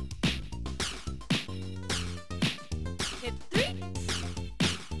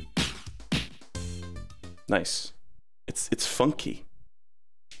 Nice. It's funky.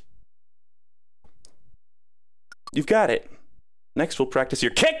 You've got it. Next, we'll practice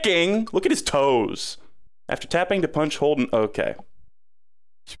your kicking. Look at his toes. After tapping to punch, hold and okay.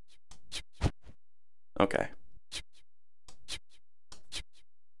 Okay.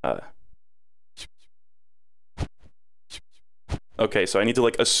 Okay, so I need to,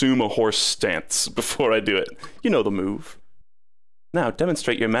 like, assume a horse stance before I do it. You know the move. Now,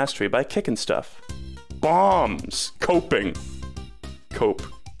 demonstrate your mastery by kicking stuff. Bombs! Coping. Cope.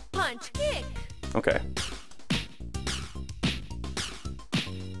 Punch, kick. Okay.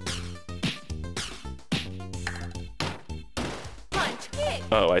 Punch, kick.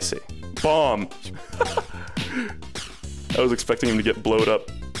 Oh, I see. Bomb! I was expecting him to get blowed up.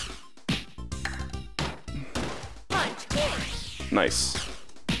 Punch, kick. Nice.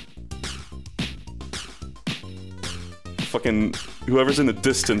 Fucking whoever's in the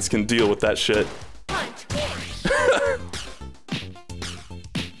distance can deal with that shit. Punch, kick.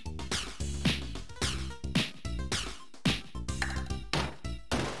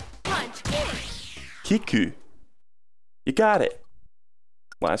 Punch, kick. Kiku. You got it.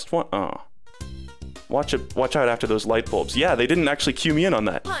 Last one. Oh. Watch out after those light bulbs. Yeah, they didn't actually cue me in on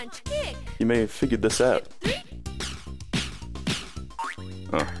that. Punch, kick. You may have figured this out.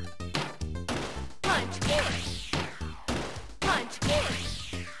 Oh. Punch, kick. Punch,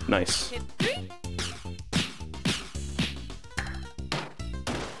 kick. Nice. Hit 3.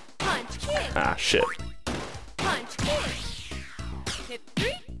 Punch, kick. Ah, shit. Punch, kick. Hit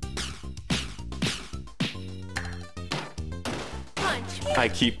 3. Punch, kick. I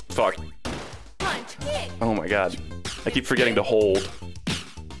keep... Fuck. Punch, kick. Oh my god. I keep forgetting to hold.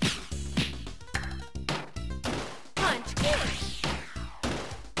 Punch, kick.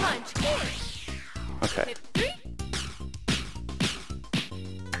 Punch, kick. Okay. Hit 3.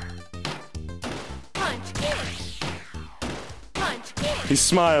 Punch, kick. Punch, kick. He's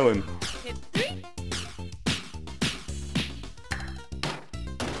smiling. Hit 3.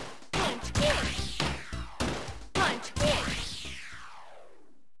 Punch, kick. Punch, kick.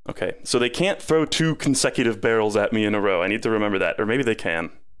 Okay, so they can't throw 2 consecutive barrels at me in a row. I need to remember that. Or maybe they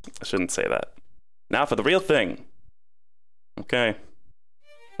can. I shouldn't say that. Now for the real thing. Okay.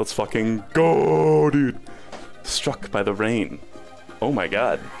 Let's fucking go, dude. Struck by the rain. Oh my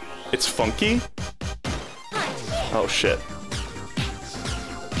god. It's funky? Oh shit.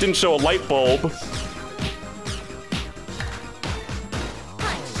 Didn't show a light bulb.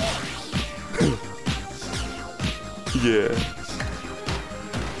 Yeah.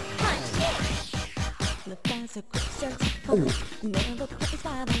 The fancy Christians never plays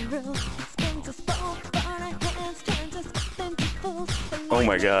by the rules. Spins a spell, but our hands turn to something to fools. Oh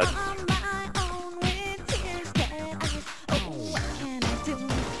my god. On my own with tears that eyes. Oh, what can I do?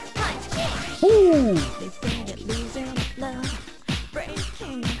 Woo! They say that losing love,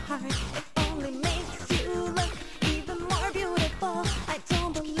 breaking your heart, it only makes you look even more beautiful. I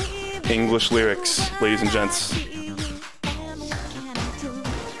don't believe it. English lyrics, ladies and gents. And what can I do?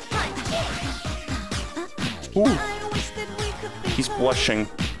 Ooh. I wish that we could be He's blushing.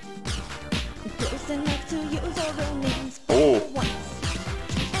 close enough to use our real names for Oh. once.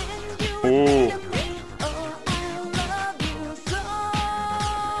 And you Oh. remind me, oh, I love you so.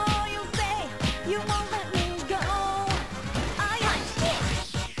 You say you won't let me go.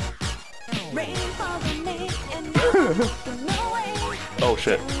 Rain falls on me and you're walking away. Oh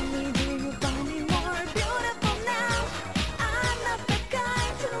shit. Tell me, do you find me more beautiful now? I'm not the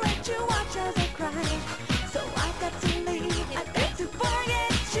kind to let you watch as I cry. So I got to leave, I got to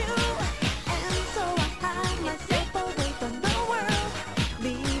forget you. And so I hide myself away from the world.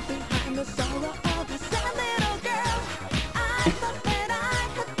 Leave behind the sorrow of a sad little girl. I thought that I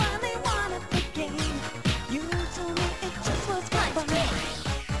could finally won at the game. You told me it just was for fun.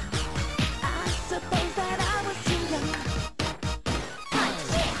 I suppose that I was too young.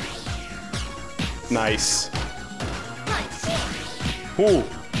 Nice. Ooh.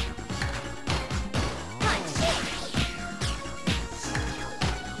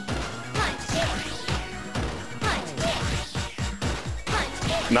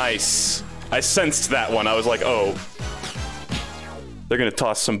 Nice. I sensed that one. I was like, oh. They're gonna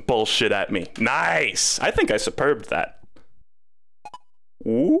toss some bullshit at me. Nice. I think I superbed that.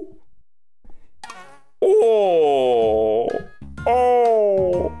 Ooh. Oh,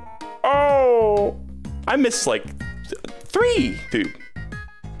 oh, oh! I missed like 3, dude.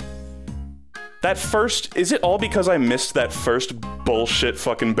 That first, is it all because I missed that first bullshit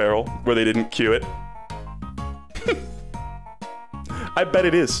fucking barrel where they didn't cue it? I bet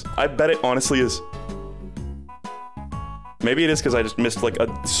it is. I bet it honestly is. Maybe it is because I just missed like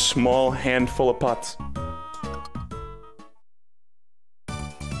a small handful of pots.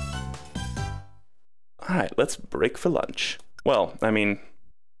 Alright, let's break for lunch. Well, I mean,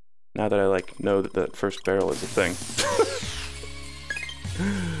 now that I like know that that first barrel is a thing.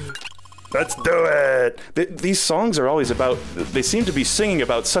 Let's do it! These songs are always about, they seem to be singing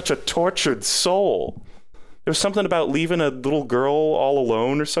about such a tortured soul. There's something about leaving a little girl all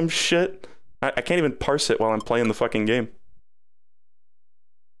alone or some shit. I can't even parse it while I'm playing the fucking game.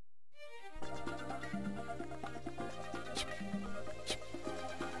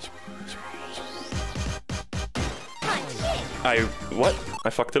 What? I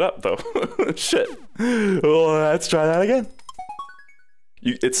fucked it up though. Shit. Well, let's try that again.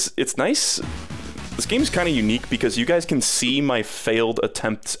 It's nice. This game's kind of unique because you guys can see my failed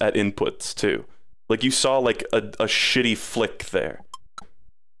attempts at inputs too. Like you saw like a shitty flick there.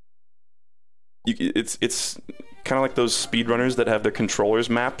 It's kind of like those speedrunners that have their controllers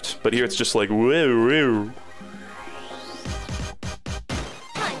mapped, but here it's just like woo woo.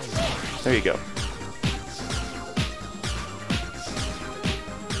 There you go.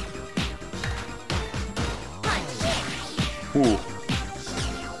 Ooh.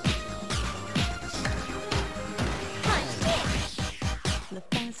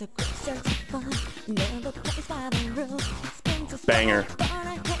 Banger.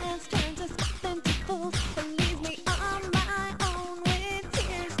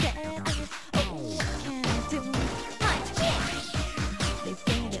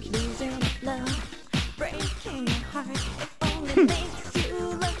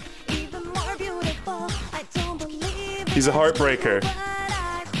 He's a heartbreaker.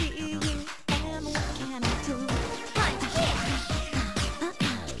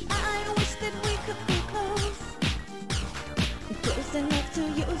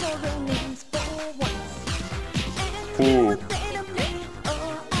 Ooh.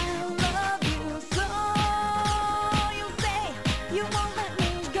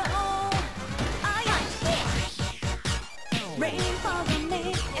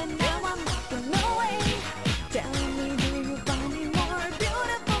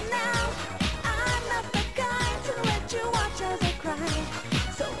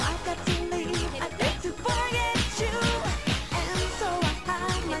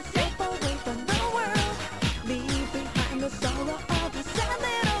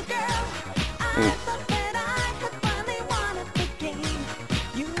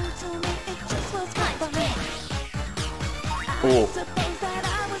 Ooh.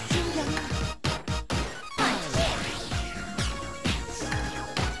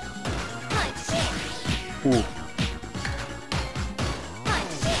 Ooh.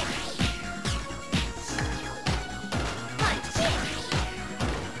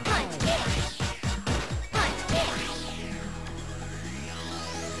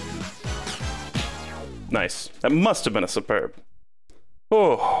 Nice. That must have been a Superb.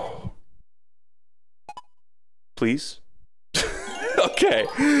 Oh. Please? Okay.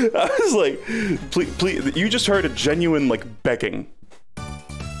 I was like, please, you just heard a genuine, like, begging.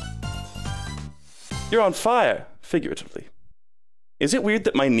 You're on fire, figuratively. Is it weird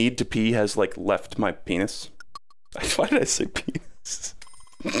that my need to pee has, like, left my penis? Why did I say penis?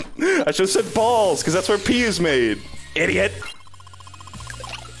 I should have said balls, because that's where pee is made. Idiot!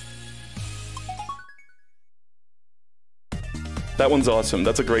 That one's awesome.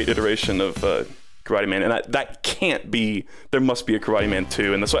 That's a great iteration of Karate Man, and that can't be. There must be a Karate Man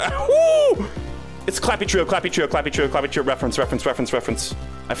 2 in this way. Woo! It's Clappy Trio, Clappy Trio, Clappy Trio, Clappy Trio. Reference.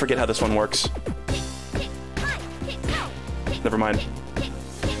 I forget how this one works. Never mind.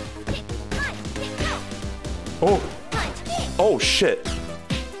 Oh. Oh shit.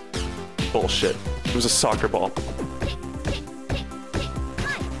 Bullshit. It was a soccer ball.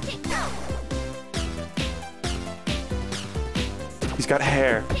 He's got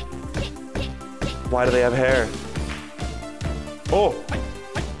hair. Why do they have hair? Oh!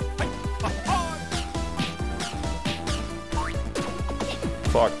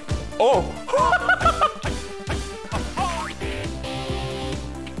 Fuck. Oh!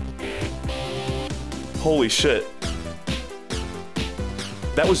 Holy shit.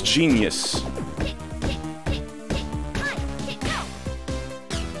 That was genius.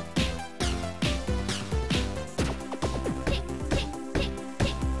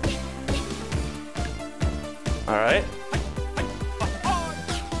 All right.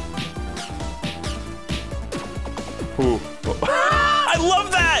 Ooh. I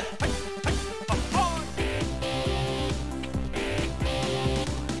love that!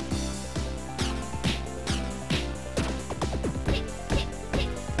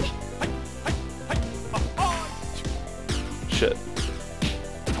 Shit.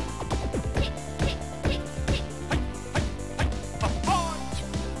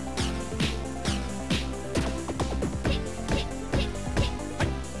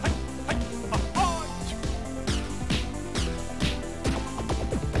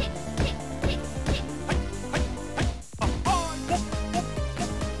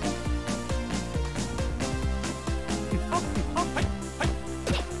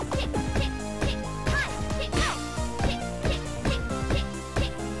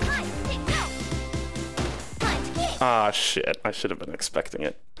 Ah, shit. I should have been expecting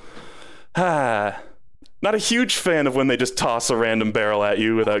it. Ah. Not a huge fan of when they just toss a random barrel at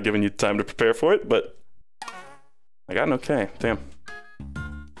you without giving you time to prepare for it, but I got an okay. Damn.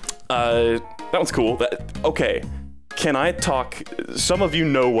 That one's cool. Okay. Can I talk? Some of you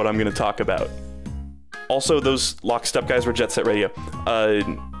know what I'm gonna talk about. Also, those Lockstep guys were Jet Set Radio.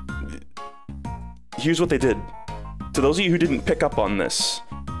 Here's what they did. To those of you who didn't pick up on this,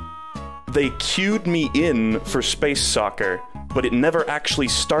 they queued me in for Space Soccer, but it never actually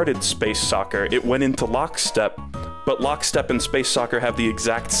started Space Soccer. It went into Lockstep, but Lockstep and Space Soccer have the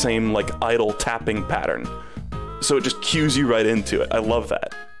exact same, like, idle tapping pattern. So it just cues you right into it. I love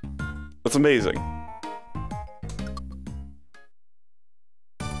that. That's amazing.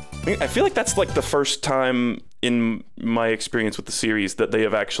 I feel like that's, like, the first time in my experience with the series that they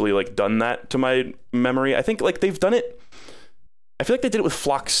have actually, like, done that to my memory. I think, like, they've done it... I feel like they did it with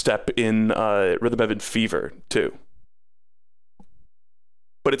Flockstep in Rhythm Heaven Fever, too.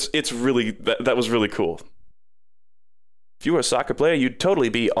 But it's really... That was really cool. If you were a soccer player, you'd totally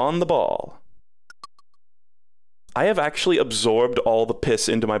be on the ball. I have actually absorbed all the piss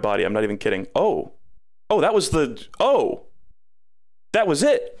into my body. I'm not even kidding. Oh. Oh, that was the... Oh. That was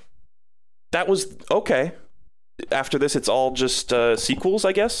it. That was... Okay. After this, it's all just sequels,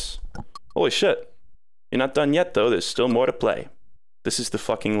 I guess? Holy shit. You're not done yet, though. There's still more to play. This is the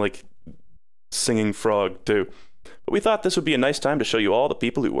fucking, like, singing frog, too. But we thought this would be a nice time to show you all the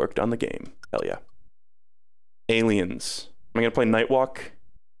people who worked on the game. Hell yeah. Aliens. Am I gonna play Nightwalk?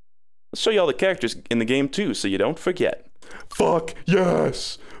 Let's show you all the characters in the game, too, so you don't forget. Fuck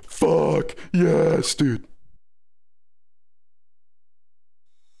yes! Fuck yes, dude.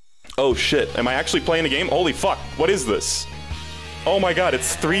 Oh shit, am I actually playing a game? Holy fuck, what is this? Oh my god,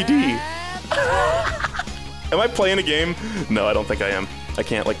 it's 3D. Am I playing a game? No, I don't think I am. I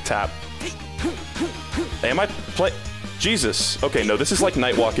can't, like, tap. Am I play... Jesus. Okay, no, this is like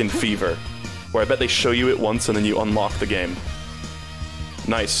Nightwalk in Fever, where I bet they show you it once and then you unlock the game.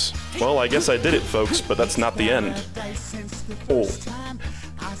 Nice. Well, I guess I did it, folks, but that's not the end. Oh.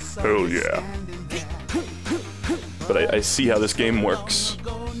 Hell yeah. But I see how this game works.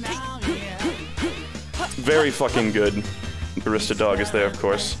 Very fucking good. Barista Dog is there, of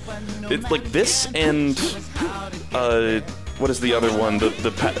course. It's like this and what is the other one?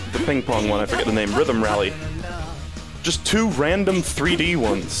 The ping pong one. I forget the name. Rhythm Rally. Just two random 3D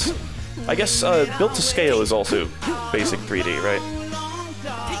ones. I guess Built to Scale is also basic 3D,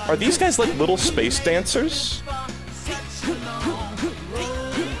 right? Are these guys like little space dancers?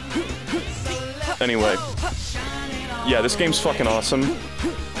 Anyway, yeah, this game's fucking awesome.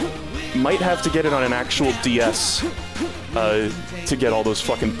 Might have to get it on an actual DS to get all those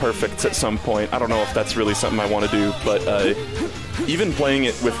fucking perfects at some point. I don't know if that's really something I want to do, but even playing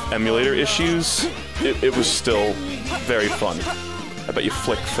it with emulator issues, it was still very fun. I bet you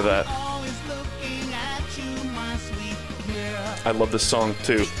flick for that. I love this song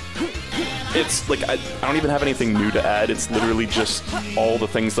too. It's like, I don't even have anything new to add. It's literally just all the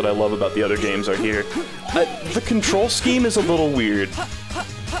things that I love about the other games are here. The control scheme is a little weird.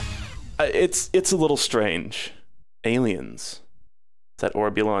 It's a little strange. Aliens. Is that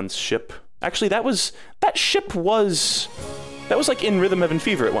Orbulon's ship? Actually, that ship was like in Rhythm Heaven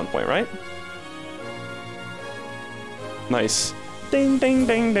Fever at one point, right? Nice. Ding, ding,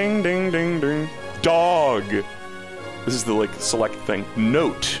 ding, ding, ding, ding, ding. Dog! This is the, like, select thing.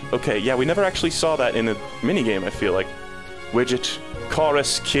 Note. Okay, yeah, we never actually saw that in a minigame, I feel like. Widget.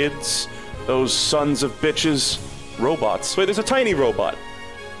 Chorus kids. Those sons of bitches. Robots. Wait, there's a tiny robot.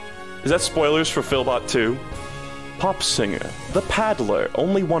 Is that spoilers for Philbot 2? Pop Singer. The Paddler.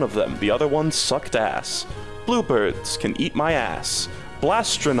 Only one of them. The other one sucked ass. Bluebirds can eat my ass.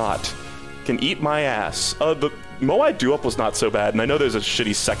 Blastronaut can eat my ass. The Moai Do-Up was not so bad, and I know there's a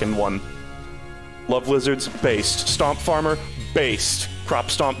shitty second one. Love Lizards, based. Stomp Farmer, based. Crop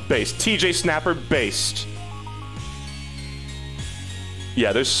Stomp, based. TJ Snapper, based.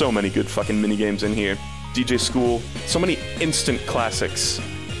 Yeah, there's so many good fucking minigames in here. DJ School, so many instant classics.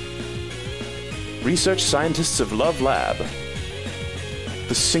 Research Scientists of Love Lab.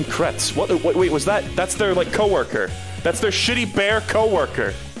 The Syncrets. What? Wait, was that? That's their, like, coworker. That's their shitty bear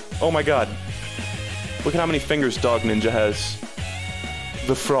coworker. Oh my god. Look at how many fingers Dog Ninja has.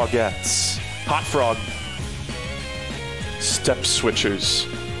 The Frogettes. Hot Frog. Step Switchers.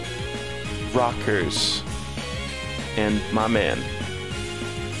 Rockers. And my man.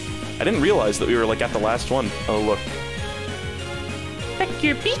 I didn't realize that we were, like, at the last one. Oh, look. Peck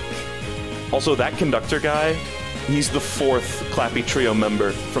your beak. Also, that conductor guy, he's the 4th Clappy Trio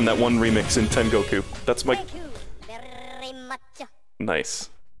member from that one remix in Tengoku. That's my... Thank you very much. Nice.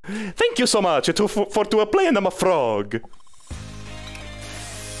 Thank you so much for playing I'm a frog.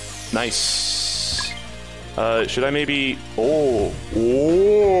 Nice. Should I maybe... Oh.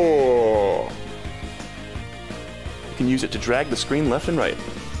 You can use it to drag the screen left and right.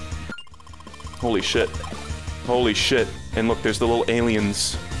 Holy shit. Holy shit. And look, there's the little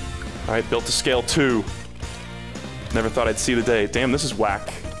aliens. Alright, built to scale 2. Never thought I'd see the day. Damn, this is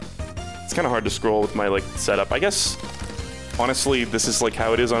whack. It's kind of hard to scroll with my, like, setup. I guess, honestly, this is, like,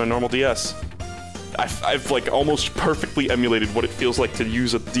 how it is on a normal DS. I've like, almost perfectly emulated what it feels like to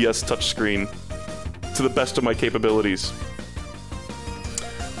use a DS touchscreen to the best of my capabilities.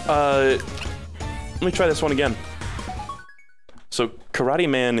 Let me try this one again. So, Karate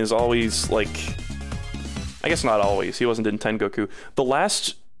Man is always, like... I guess not always. He wasn't in Tengoku. The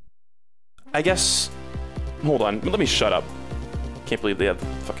last... I guess... Hold on. Let me shut up. Can't believe they have the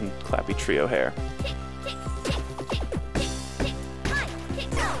fucking Clappy Trio hair.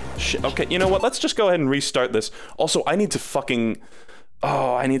 Shit. Okay, you know what? Let's just go ahead and restart this. Also, I need to fucking...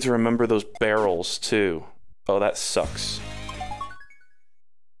 Oh, I need to remember those barrels, too. Oh, that sucks.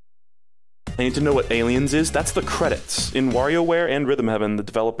 I need to know what Aliens is. That's the credits. In WarioWare and Rhythm Heaven, the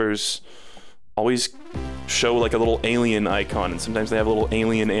developers always show like a little alien icon, and sometimes they have a little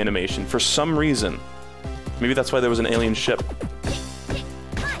alien animation for some reason. Maybe that's why there was an alien ship.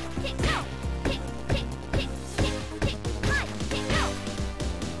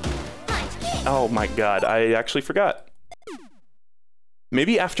 Oh my god, I actually forgot.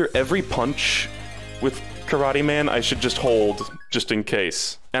 Maybe after every punch with Karate Man, I should just hold, just in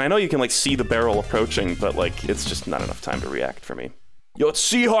case. And I know you can, like, see the barrel approaching, but, like, it's just not enough time to react for me. Yo, it's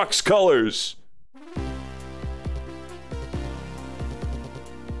Seahawks colors!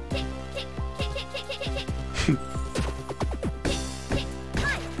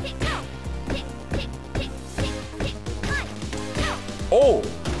 Oh!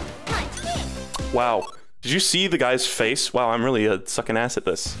 Wow. Did you see the guy's face? Wow, I'm really sucking ass at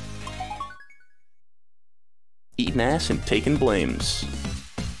this. Eating ass and taking blames.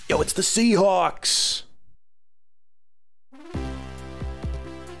 Yo, it's the Seahawks!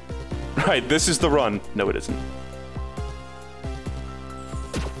 Right, this is the run. No, it isn't.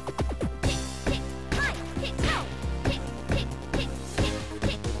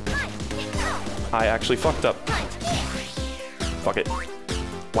 I actually fucked up. Fuck it.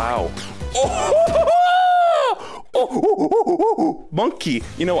 Wow. Oh! Monkey!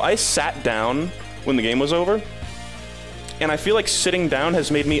 You know, I sat down when the game was over, and I feel like sitting down has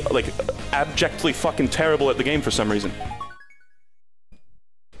made me, like, abjectly fucking terrible at the game for some reason.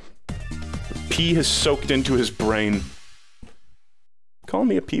 Pee has soaked into his brain. Call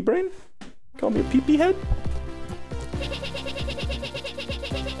me a pea brain? Call me a pee-pee head?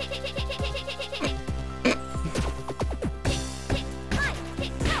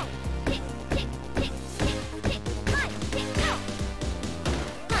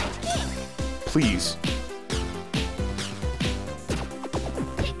 Please.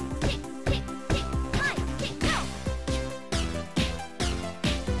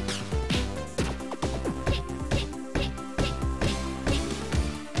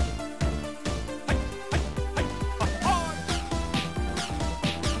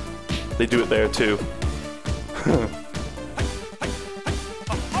 They do it there too.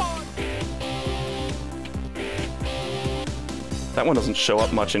 That one doesn't show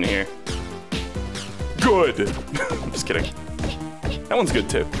up much in here. Good! I'm just kidding. That one's good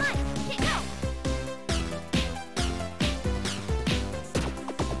too.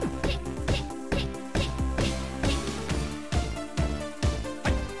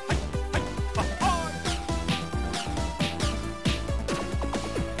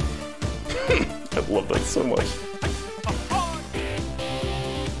 I love that so much.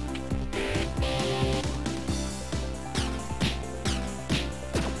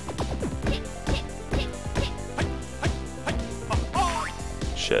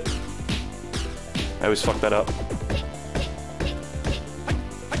 Shit. I always fuck that up.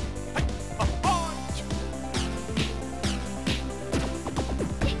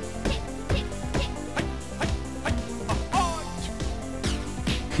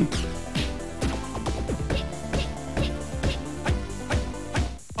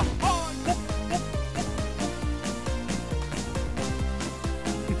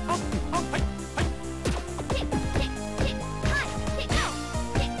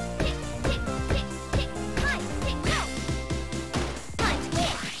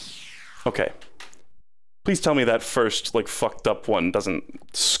 Okay. Please tell me that first, like, fucked up one doesn't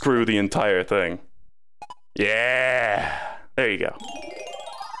screw the entire thing. Yeah! There you go.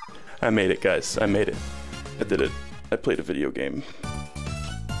 I made it, guys. I made it. I did it. I played a video game.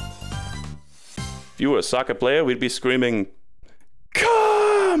 If you were a soccer player, we'd be screaming,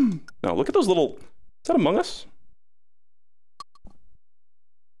 "Come!" No, look at those little... Is that Among Us?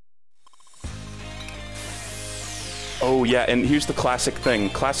 Oh, yeah, and here's the classic thing.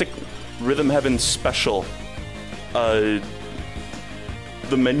 Classic Rhythm Heaven special. The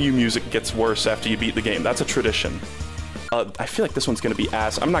menu music gets worse after you beat the game. That's a tradition. I feel like this one's gonna be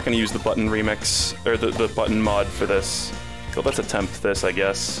ass. I'm not gonna use the button remix, or the button mod for this. Well, let's attempt this, I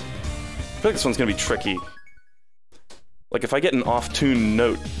guess. I feel like this one's gonna be tricky. Like, if I get an off-tune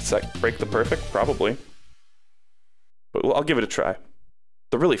note, does that break the perfect? Probably. But I'll give it a try.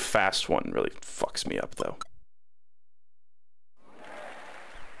 The really fast one really fucks me up, though.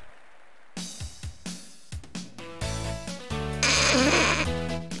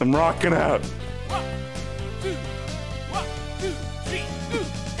 I'm rocking out. 1, 2, 3,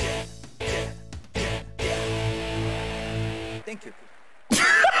 Thank you.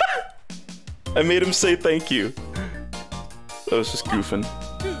 I made him say thank you. I was just goofing.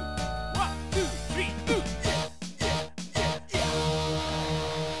 1, 2, 3,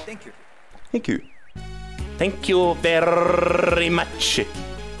 Thank you. Thank you. Thank you very much. 1,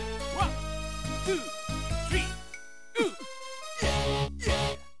 2, 3,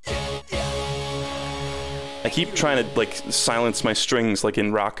 I keep trying to, like, silence my strings like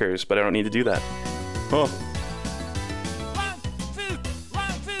in rockers, but I don't need to do that. Oh.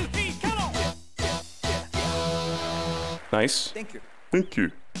 1, 2, 3, come on. Nice. Thank you. Thank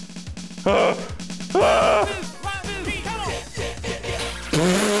you. Ah. Ah. 1, 2, 3, come on.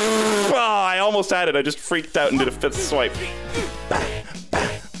 Ah, I almost had it. I just freaked out and did a fifth swipe.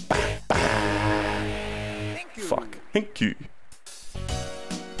 Thank you. Fuck. Thank you.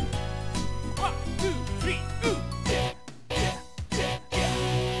 1, 2, 3,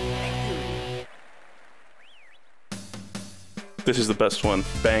 This is the best one.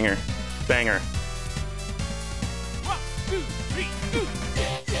 Banger. Banger. 1, 2, 3,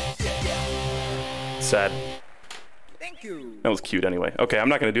 Sad. Thank you. That was cute anyway. Okay, I'm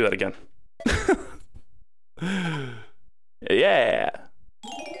not gonna do that again. Yeah.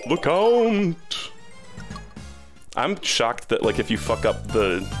 The count. I'm shocked that, like, if you fuck up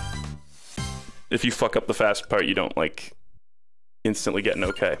the fast part, you don't, like, instantly get an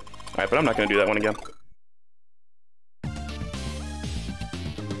okay. Alright, but I'm not gonna do that one again.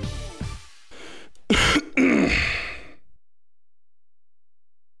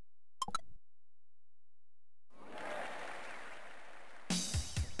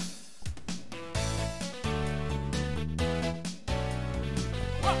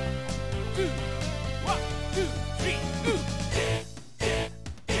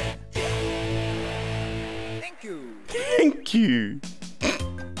 Thank you. Thank you.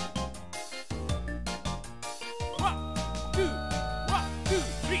 1, 2,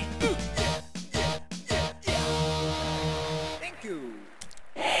 3, Thank you.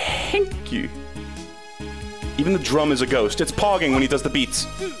 Thank you. Even the drum is a ghost. It's pogging when he does the beats.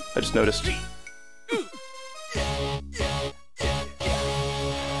 I just noticed. Thank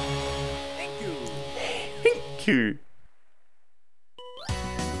you. Thank you.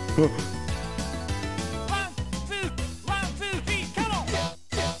 1, 2, 3, come on.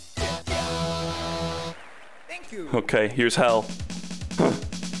 Thank you. Okay, here's hell. 1, 2,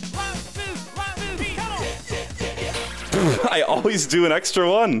 3, come on. I always do an extra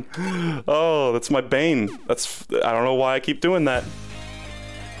one. Oh, that's my bane. I don't know why I keep doing that.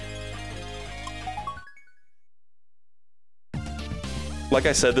 Like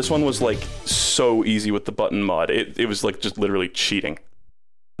I said, this one was, like, so easy with the button mod. It was, like, just literally cheating.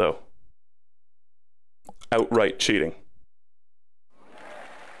 Though. Outright cheating.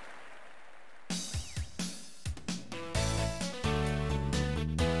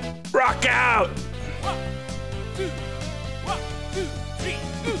 Rock out! 1, 2, 3,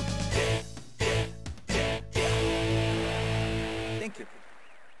 Thank you.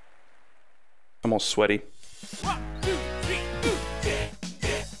 I'm all sweaty. 1, 2, 3,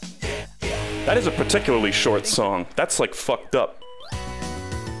 That is a particularly short song. That's like fucked up. 1,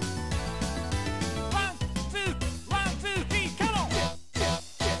 2, 3, come on!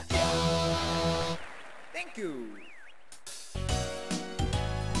 Thank you.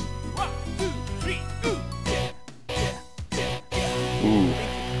 1, 2, 3, Ooh.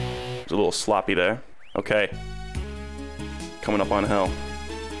 It's a little sloppy there. Okay. Coming up on hell.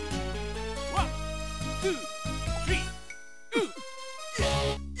 1, 2, 3,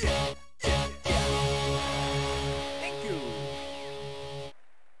 Thank you.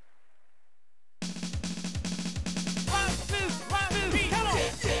 1, 2, 3, come on!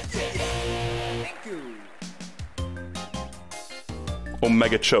 Thank you.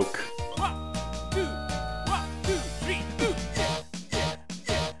 Omega choke. 1, 2, 3,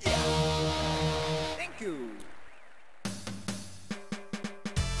 Thank you.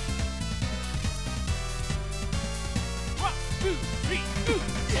 1, 2, 3,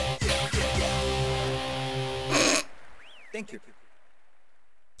 Thank you.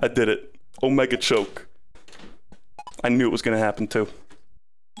 I did it. Omega choke. I knew it was gonna happen too.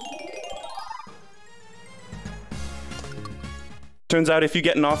 Turns out if you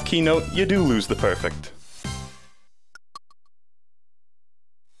get an off-key note, you do lose the perfect.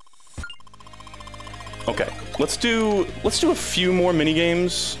 Okay, let's do a few more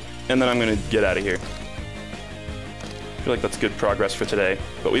mini-games, and then I'm gonna get out of here. I feel like that's good progress for today.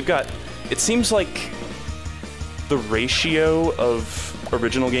 But we've got, it seems like the ratio of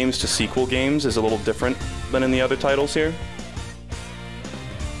original games to sequel games is a little different than in the other titles here.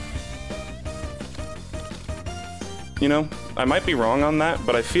 You know, I might be wrong on that,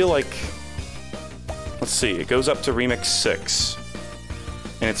 but I feel like, let's see, it goes up to Remix 6,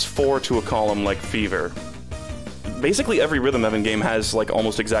 and it's 4 to a column like Fever. Basically every Rhythm Heaven game has like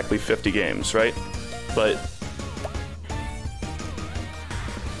almost exactly 50 games, right? But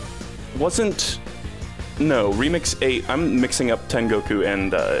wasn't, no, Remix 8, I'm mixing up Tengoku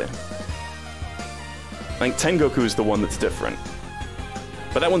and, I think Tengoku is the one that's different.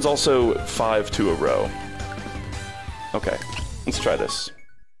 But that one's also 5 to a row. Okay, let's try this.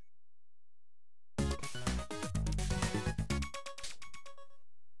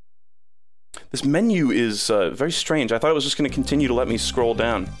 This menu is very strange. I thought it was just going to continue to let me scroll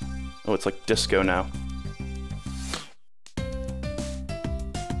down. Oh, it's like disco now.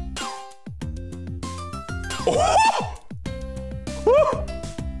 Oh!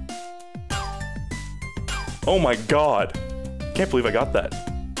 Oh my god. Can't believe I got that.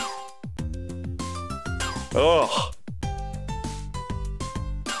 Ugh.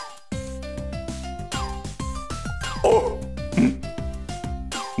 Oh!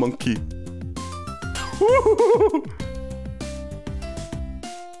 Monkey.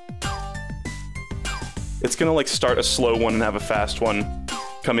 It's gonna like start a slow one and have a fast one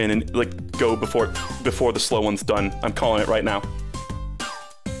come in and like go before the slow one's done. I'm calling it right now.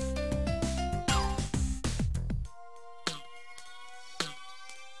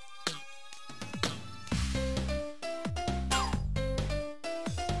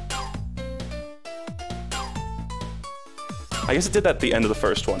 I guess it did that at the end of the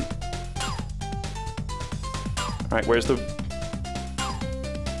first one. Alright, where's the...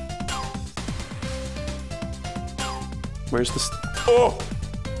 Where's this? Oh!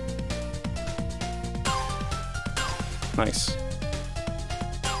 Nice.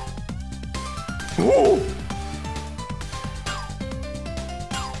 Ooh!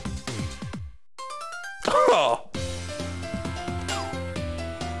 Ah!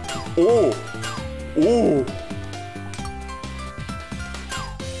 Oh! Oh!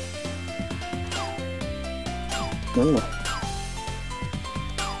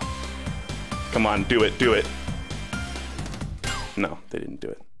 Come on, do it, do it. No, they didn't do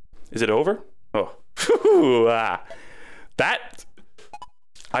it. Is it over? Oh. Ah. That...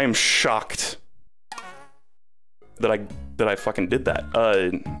 I am shocked that I fucking did that.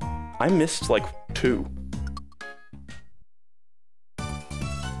 I missed like 2.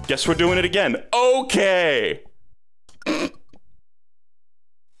 Guess we're doing it again. Okay!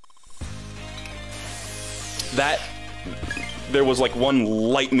 That... There was like one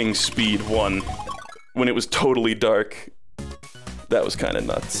lightning speed one when it was totally dark. That was kind of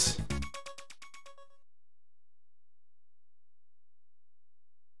nuts.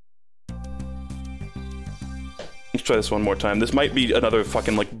 Let's try this one more time. This might be another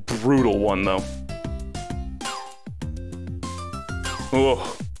fucking like brutal one though.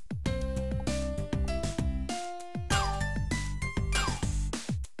 Oh.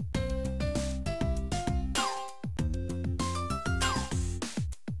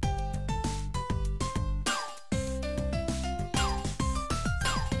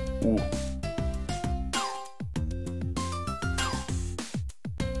 Ooh.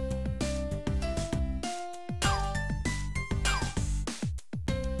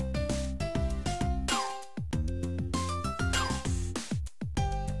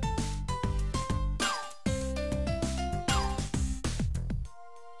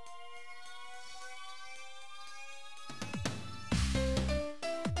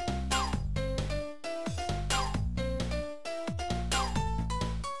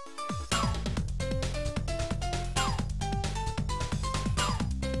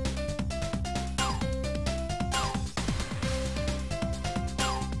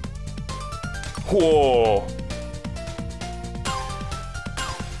 Whoa.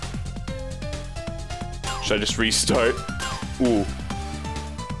 Should I just restart? Ooh.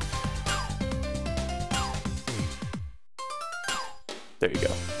 There you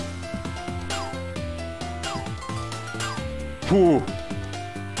go. Whew.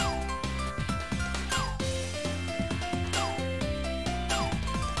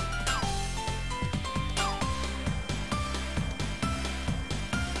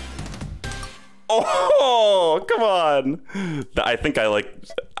 Oh, come on. I think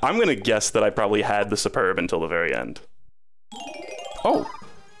I'm gonna guess that I probably had the Superb until the very end. Oh.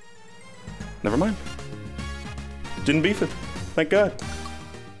 Never mind. Didn't beef it. Thank God.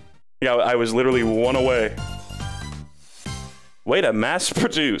 Yeah, I was literally one away. Way to mass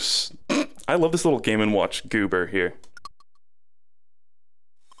produce. I love this little Game & Watch goober here.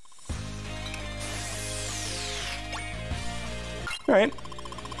 Alright.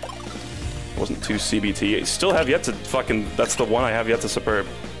 Wasn't too CBT. Still have yet to fucking... That's the one I have yet to Superb.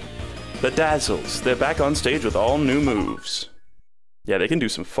 The Dazzles. They're back on stage with all new moves. Yeah, they can do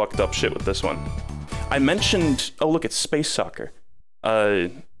some fucked up shit with this one. I mentioned... Oh, look, it's Space Soccer. I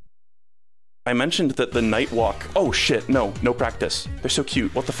mentioned that the Night Walk... Oh, shit. No practice. They're so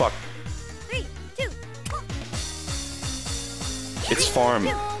cute. What the fuck? 3, 2, 1. It's Farm.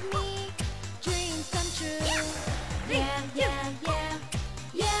 Dreams come true. Yeah, yeah, yeah.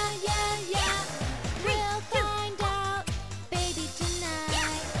 Yeah, yeah, yeah. We'll find out, baby,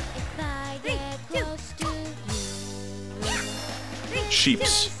 tonight. If I get close to you.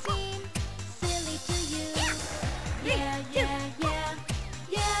 Sheeps. Seem silly to you. Yeah, yeah, yeah.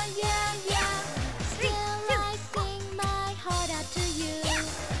 Yeah, yeah, yeah. Still I sing my heart out to you.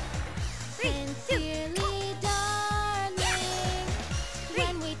 Sincerely, darling.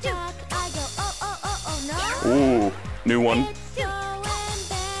 When we talk, I go, oh, oh, oh, oh, no. Ooh. New one. It's so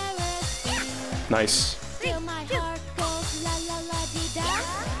embarrassing. Nice. Still my heart goes la la la dee da.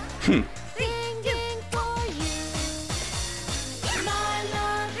 Singing for you. My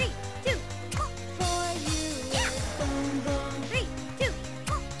love, 3, 2, for you. Boom, boom, 3, 2,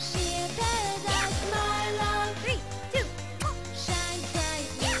 sheer paradise. My love, 3, 2, shine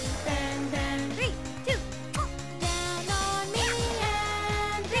brightly. Bam, bam, 3, 2, down on me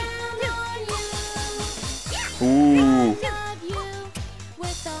and down on you. Ooh. Love you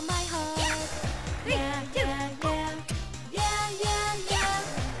with all my heart. Yeah, yeah, yeah. Yeah, yeah, yeah.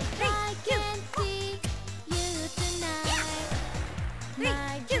 I can see you tonight.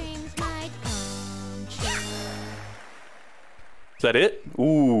 My dreams might come true. Is that it?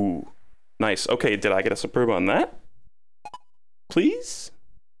 Ooh. Nice. Okay, did I get a Superb on that? Please?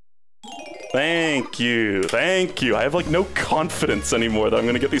 Thank you. Thank you. I have like no confidence anymore that I'm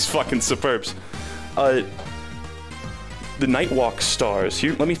gonna get these fucking Superbs. The Nightwalk Stars.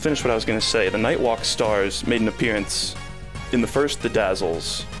 Here, let me finish what I was gonna say. The Nightwalk Stars made an appearance in the first The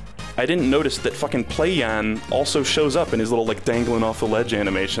Dazzles. I didn't notice that fucking Playan also shows up in his little like dangling off the ledge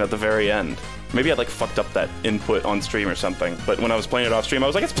animation at the very end. Maybe I like fucked up that input on stream or something, but when I was playing it off stream, I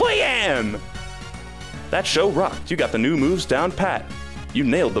was like, it's Playan! That show rocked. You got the new moves down pat. You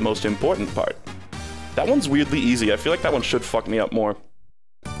nailed the most important part. That one's weirdly easy. I feel like that one should fuck me up more.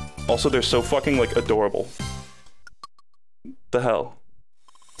 Also, they're so fucking like adorable. The hell?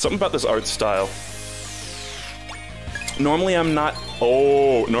 Something about this art style. Normally I'm not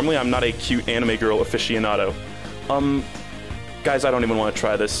a cute anime girl aficionado. Guys, I don't even want to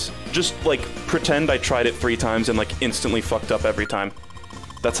try this. Just, like, pretend I tried it 3 times and, like, instantly fucked up every time.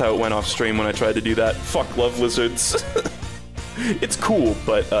 That's how it went off stream when I tried to do that. Fuck Love Lizards. It's cool,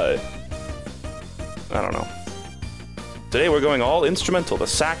 but, I don't know. Today we're going all instrumental. The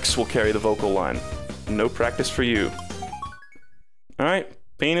sax will carry the vocal line. No practice for you. Alright,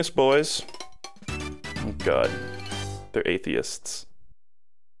 penis boys. Oh god. They're atheists.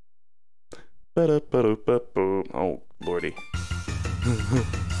 Oh, lordy.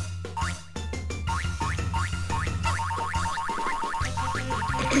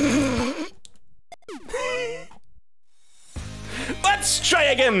 Let's try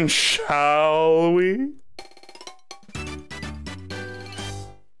again, shall we?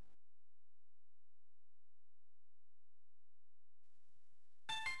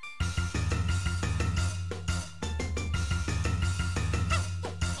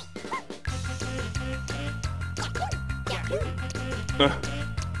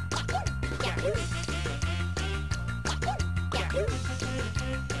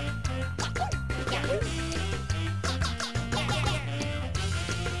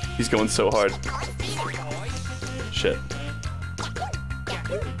 He's going so hard. Shit.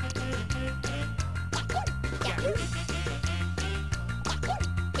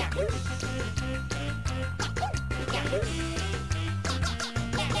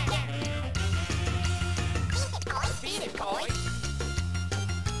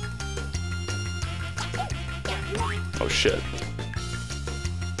 Oh shit.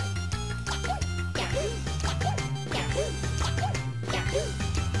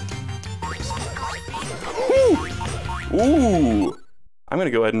 Ooh! I'm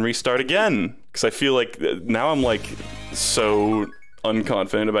gonna go ahead and restart again, because I feel like now I'm like so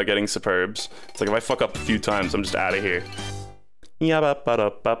unconfident about getting superbs. It's like if I fuck up a few times, I'm just out of here.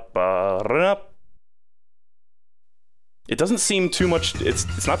 It doesn't seem too much,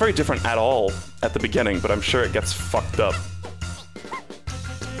 it's not very different at all at the beginning, but I'm sure it gets fucked up.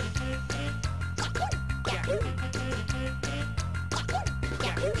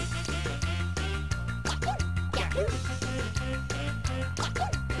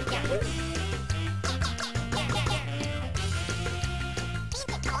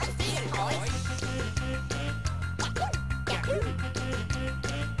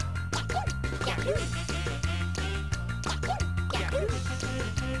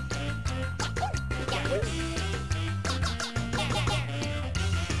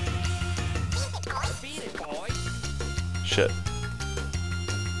 Shit.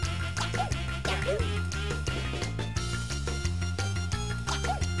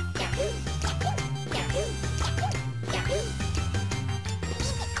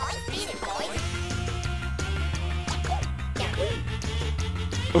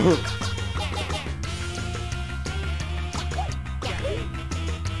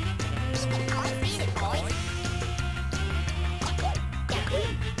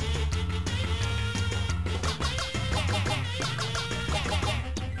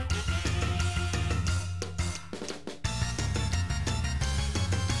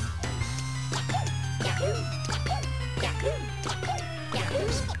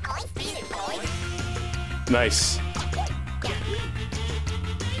 Nice.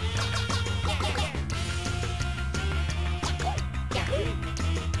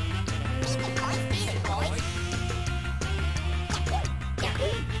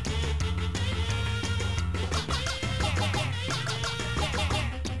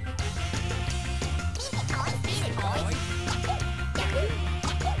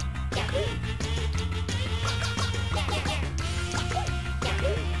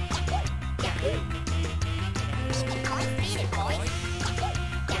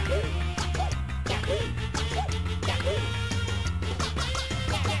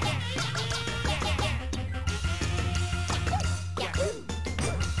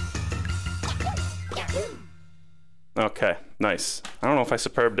 Okay, nice. I don't know if I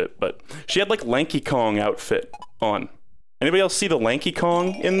superbed it, but she had like Lanky Kong outfit on. Anybody else see the Lanky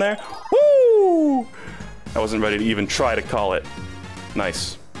Kong in there? Woo! I wasn't ready to even try to call it.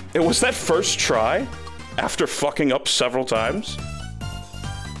 Nice. It was that first try after fucking up several times.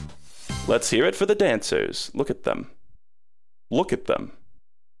 Let's hear it for the dancers. Look at them. Look at them.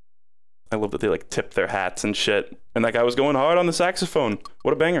 I love that they like tip their hats and shit. And that guy was going hard on the saxophone.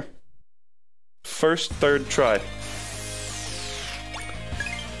 What a banger. First, third try.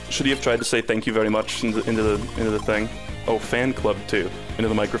 Should he have tried to say thank you very much into the thing? Oh, fan club too. Into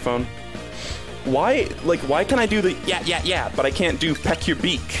the microphone. Why can I do the yeah, but I can't do peck your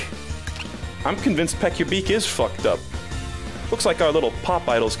beak? I'm convinced peck your beak is fucked up. Looks like our little pop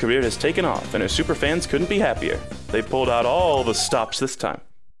idol's career has taken off, and her super fans couldn't be happier. They pulled out all the stops this time.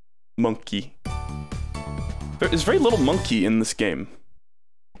 Monkey. There is very little monkey in this game.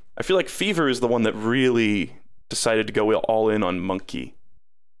 I feel like Fever is the one that really decided to go all in on monkey.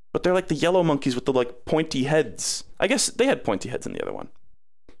 But they're like the yellow monkeys with the like pointy heads. I guess they had pointy heads in the other one.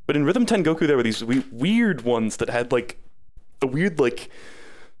 But in Rhythm Tengoku there were these weird ones that had like a weird like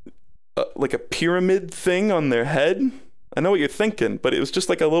a pyramid thing on their head. I know what you're thinking, but it was just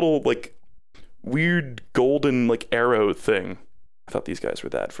like a little like weird golden like arrow thing. I thought these guys were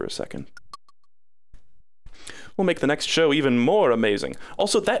that for a second. We'll make the next show even more amazing.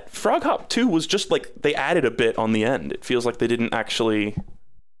 Also, that Frog Hop 2 was just like, they added a bit on the end. It feels like they didn't actually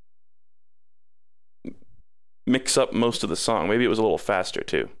mix up most of the song. Maybe it was a little faster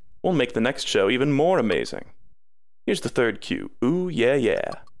too. We'll make the next show even more amazing. Here's the third cue. Ooh, yeah,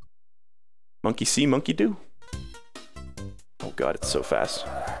 yeah. Monkey see, monkey do. Oh god, it's so fast.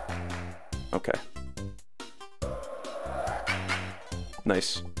 Okay.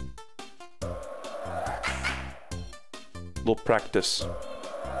 Nice. Little practice.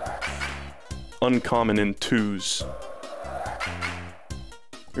 Uncommon in twos.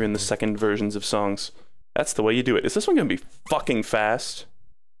 You're in the second versions of songs. That's the way you do it. Is this one gonna be fucking fast?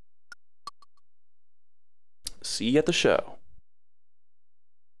 See you at the show.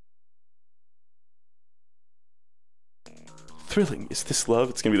 Thrilling, is this love?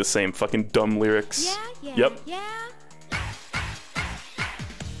 It's gonna be the same fucking dumb lyrics. Yeah, yeah, Yep. yeah.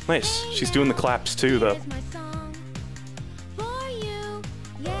 Nice. She's doing the claps too, though. Here's my song for you.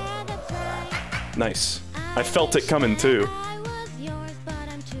 Yeah, that's right. Nice. I felt it coming too. I was yours, but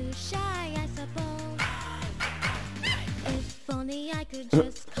I'm too shy, I suppose. If only I could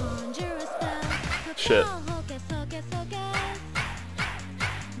just conjure a spell. Shit. Hocus, hocus, hocus.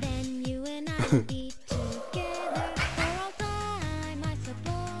 Then you and I would be together for all time, I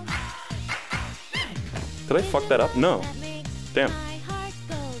suppose. Did I fuck that up? No. That makes Damn. my heart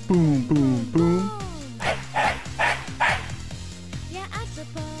go Boom, boom, boom. Yeah, I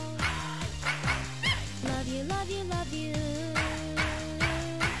suppose. Love you, love you, love you.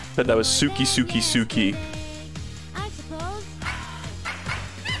 Bet that was Suki, Suki, Suki. I suppose.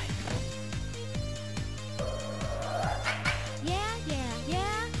 Yeah, yeah,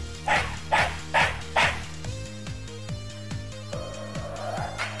 yeah.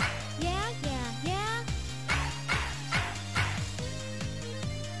 Yeah, yeah, yeah.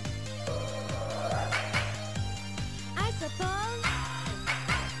 I suppose.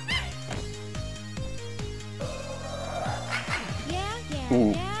 Yeah, yeah,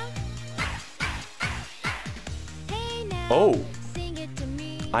 Ooh. yeah. Hey now, Oh, sing it to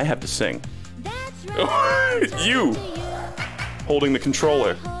me. I have to sing. That's right. You. To you. Holding the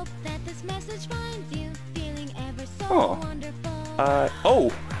controller. I hope that this message finds you feeling ever so Oh. wonderful.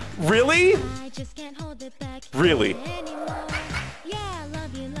 Oh, really? I just can't hold it back Really? anymore. Yeah,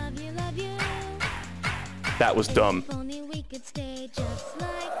 love you, love you, love you. That was dumb. If only we could stay just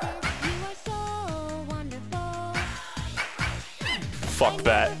like this. You are so wonderful. Fuck I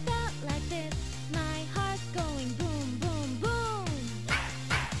that. never felt like this. My heart's going boom, boom, boom.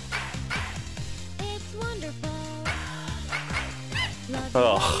 It's wonderful. Love you,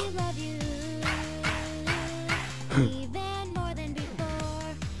 Ugh. love you, love you. Even more than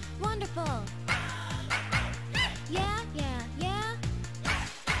before. Wonderful. Yeah, yeah, yeah.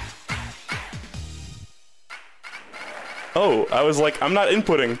 Oh, I was like, I'm not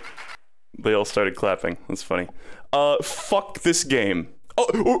inputting. They all started clapping. That's funny. Fuck this game.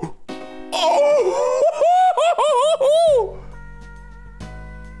 Oh! Oh!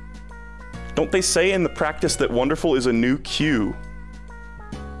 Don't they say in the practice that Wonderful is a new cue?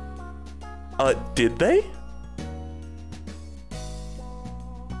 Did they?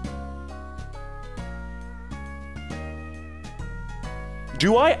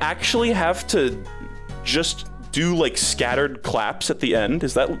 Do I actually have to just do like scattered claps at the end?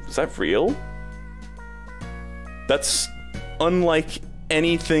 Is that real? That's unlike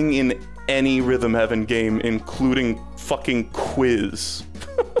anything in any Rhythm Heaven game, including fucking Quiz.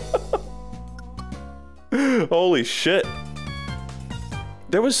 Holy shit.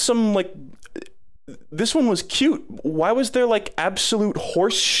 There was some like... This one was cute. Why was there like absolute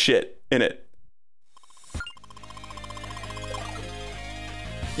horse shit in it?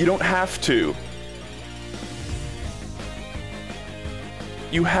 You don't have to.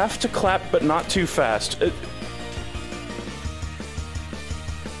 You have to clap, but not too fast.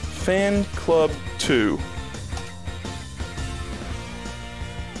 Fan Club 2.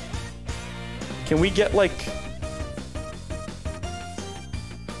 Can we get like...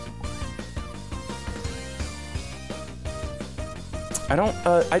 I don't,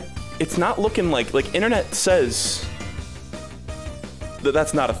 it's not looking like internet says that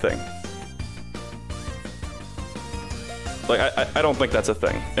that's not a thing. Like, I don't think that's a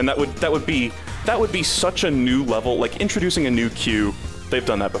thing. And that would be such a new level, like introducing a new cue. They've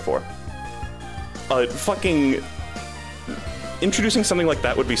done that before. Fucking introducing something like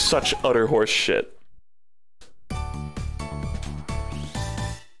that would be such utter horse shit.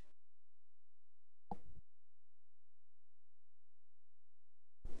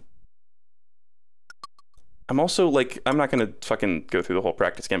 I'm also like, I'm not gonna fucking go through the whole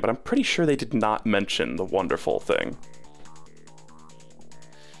practice again, but I'm pretty sure they did not mention the Wonderful thing.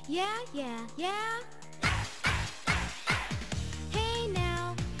 Yeah, yeah, yeah. Hey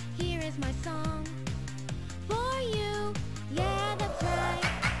now, here is my song for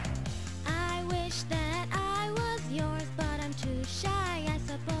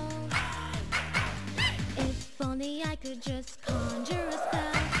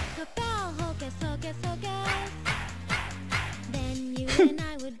and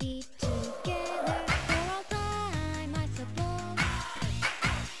I would be together for all time, I suppose.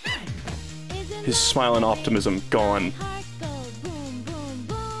 Isn't His smile and optimism gone. heart go boom, boom,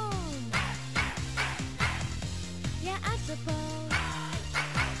 boom? Yeah, I suppose.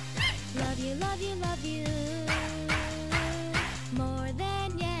 Love you, love you, love you. More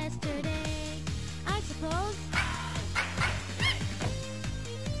than yesterday, I suppose.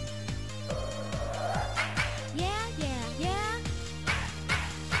 Yeah, yeah, yeah.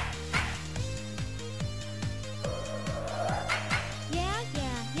 Yeah,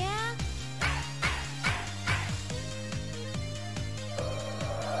 yeah, yeah.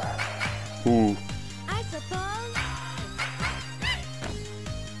 Ooh. I suppose.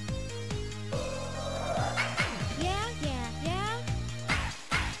 Yeah, yeah, yeah.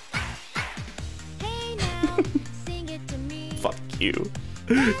 Hey now, sing it to me. Fuck you.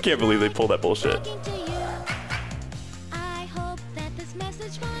 Can't believe they pulled that bullshit. Talking to you. I hope that this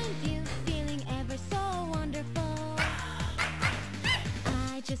message finds you feeling ever so wonderful.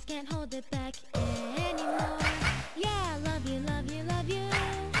 I just can't hold it back anymore. Yeah, love you, love you, love you.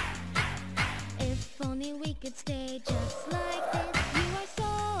 If only we could stay just like this. You are so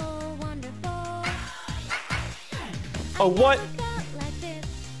wonderful. Oh, what? I never felt like this.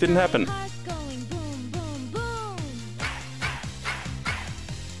 Didn't My happen. heart's going boom, boom, boom.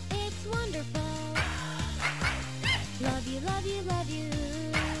 It's wonderful. Love you, love you, love you.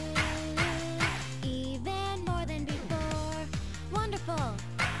 Even more than before. Wonderful.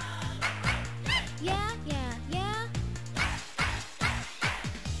 Yeah, yeah, yeah.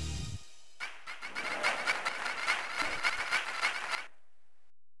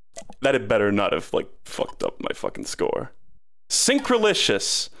 That had better not have, like, fucked up my fucking score.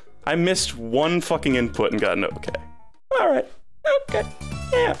 Synchrolicious. I missed one fucking input and got an okay. Alright. Okay.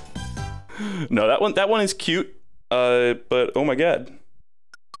 Yeah. No, that one is cute. But oh my god.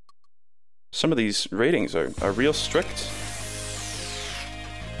 Some of these ratings are real strict.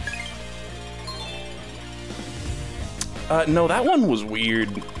 No, that one was weird.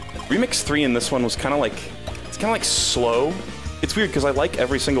 Remix 3 in this one was kind of like, it's kind of like slow. It's weird because I like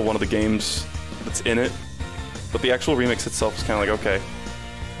every single one of the games that's in it, but the actual remix itself is kind of like, okay.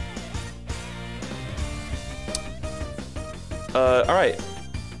 Alright.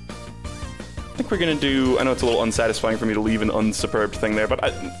 I think we're gonna do, I know it's a little unsatisfying for me to leave an unsuperb thing there, but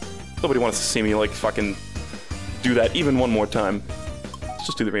nobody wants to see me, like, fucking do that even one more time. Let's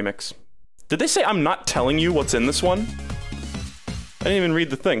just do the remix. Did they say I'm not telling you what's in this one? I didn't even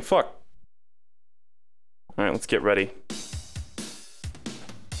read the thing, fuck. Alright, let's get ready.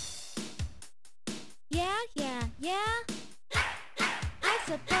 Yeah, yeah, yeah. I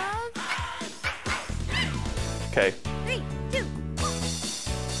suppose. Okay. 3, 2.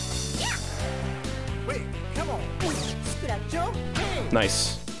 Yeah. Wait, come on. Scratcho. Hey.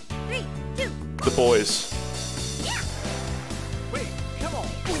 Nice. 3, 2. The boys. Yeah. Wait, come on.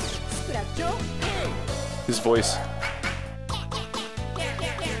 Scratcho. Hey. His voice.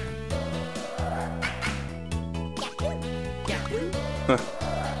 Huh.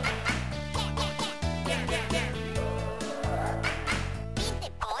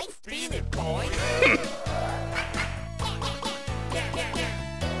 Beat it, boy.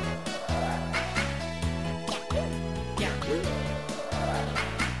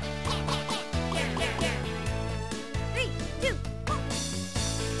 Three, two, one.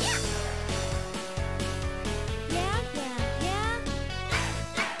 Yeah. Yeah, yeah, yeah.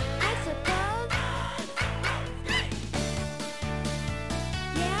 I suppose.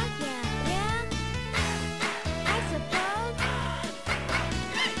 Yeah, yeah, yeah. I suppose.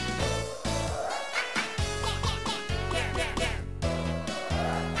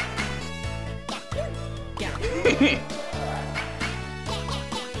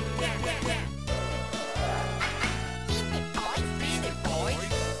 Beat it, boy.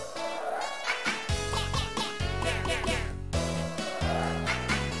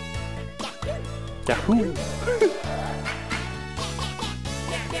 Yahoo! 3,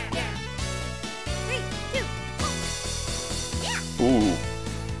 2, 1. Yeah. Ooh,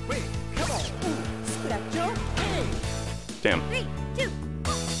 Wait, come on. Scratcho. Hey. damn. 3, 2,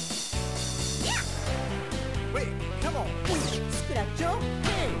 1. Yeah. Wait, come on. Scratcho.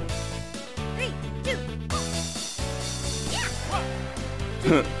 Hey. 3, 2, 1. Yeah.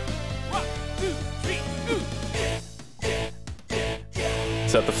 1, 2, 3.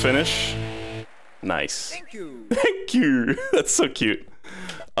 Is that the finish? Nice. Thank you. Thank you. That's so cute.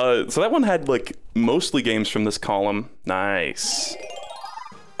 So that one had like mostly games from this column. Nice.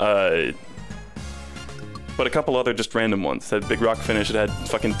 But a couple other just random ones. It had Big Rock Finish. It had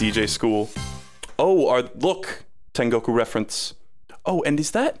fucking DJ School. Oh, look, Tengoku reference. Oh, and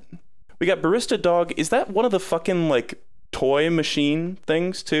is that... We got Barista Dog. Is that one of the fucking, like, toy machine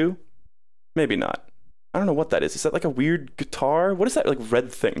things, too? Maybe not. I don't know what that is. Is that, like, a weird guitar? What is that, like,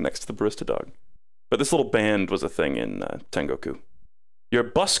 red thing next to the Barista Dog? But this little band was a thing in Tengoku. Your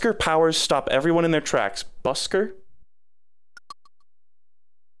busker powers stop everyone in their tracks. Busker?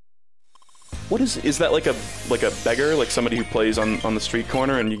 What is that like a beggar? Like somebody who plays on the street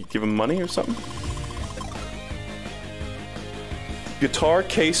corner and you give him money or something? Guitar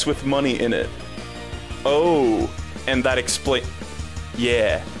case with money in it. Oh, and that explain...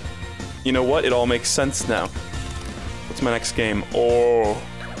 Yeah. You know what? It all makes sense now. What's my next game? Oh.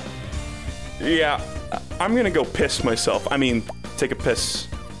 Yeah, I'm gonna go piss myself. I mean, take a piss.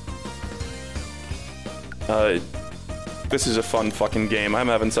 This is a fun fucking game. I'm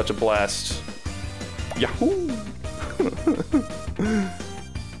having such a blast. Yahoo!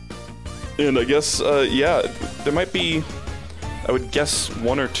 And I guess, yeah, there might be, I would guess,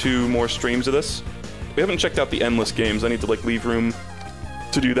 1 or 2 more streams of this. We haven't checked out the endless games. I need to, like, leave room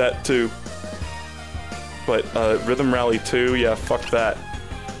to do that, too. But, Rhythm Rally 2, yeah, fuck that.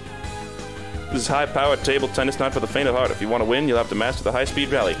 This is high-powered table tennis, not for the faint of heart. If you want to win, you'll have to master the high-speed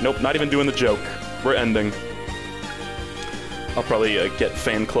rally. Nope, not even doing the joke. We're ending. I'll probably get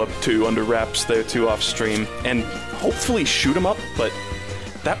Fan Club 2 under wraps there, too, off-stream. And hopefully shoot 'em up, but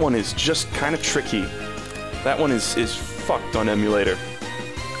that one is just kind of tricky. That one is fucked on emulator.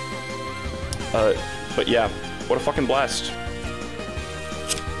 But yeah, what a fucking blast.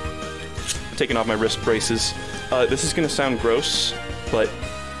 Taking off my wrist braces. This is gonna sound gross, but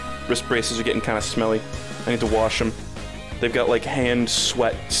wrist braces are getting kind of smelly. I need to wash them. They've got like hand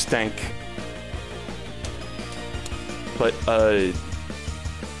sweat stank. But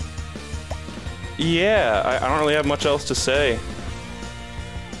yeah, I don't really have much else to say.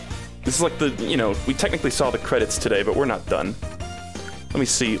 This is like the, you know, we technically saw the credits today, but we're not done. Let me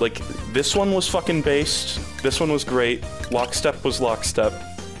see, like, this one was fucking based. This one was great. Lockstep was Lockstep.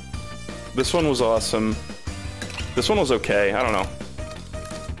 This one was awesome. This one was okay, I don't know.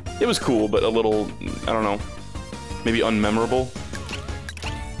 It was cool, but a little, I don't know, maybe unmemorable.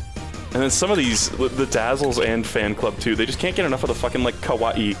 And then some of these, the Dazzles and Fan Club 2, they just can't get enough of the fucking, like,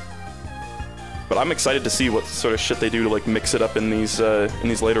 kawaii. But I'm excited to see what sort of shit they do to, like, mix it up in these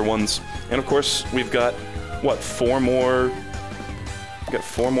later ones. And of course, we've got, what, 4 more... We've got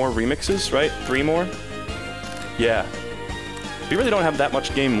 4 more remixes, right? 3 more? Yeah. We really don't have that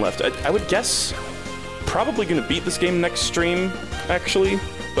much game left. I would guess probably gonna beat this game next stream, actually.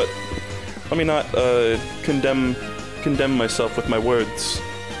 But let me not condemn myself with my words.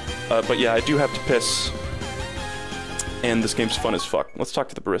 But yeah, I do have to piss. And this game's fun as fuck. Let's talk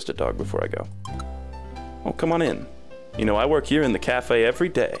to the Barista Dog before I go. Oh, come on in. You know, I work here in the cafe every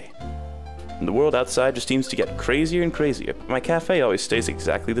day. And the world outside just seems to get crazier and crazier, but my cafe always stays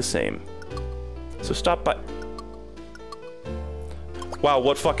exactly the same. So stop by... Wow,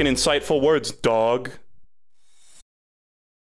 what fucking insightful words, dog.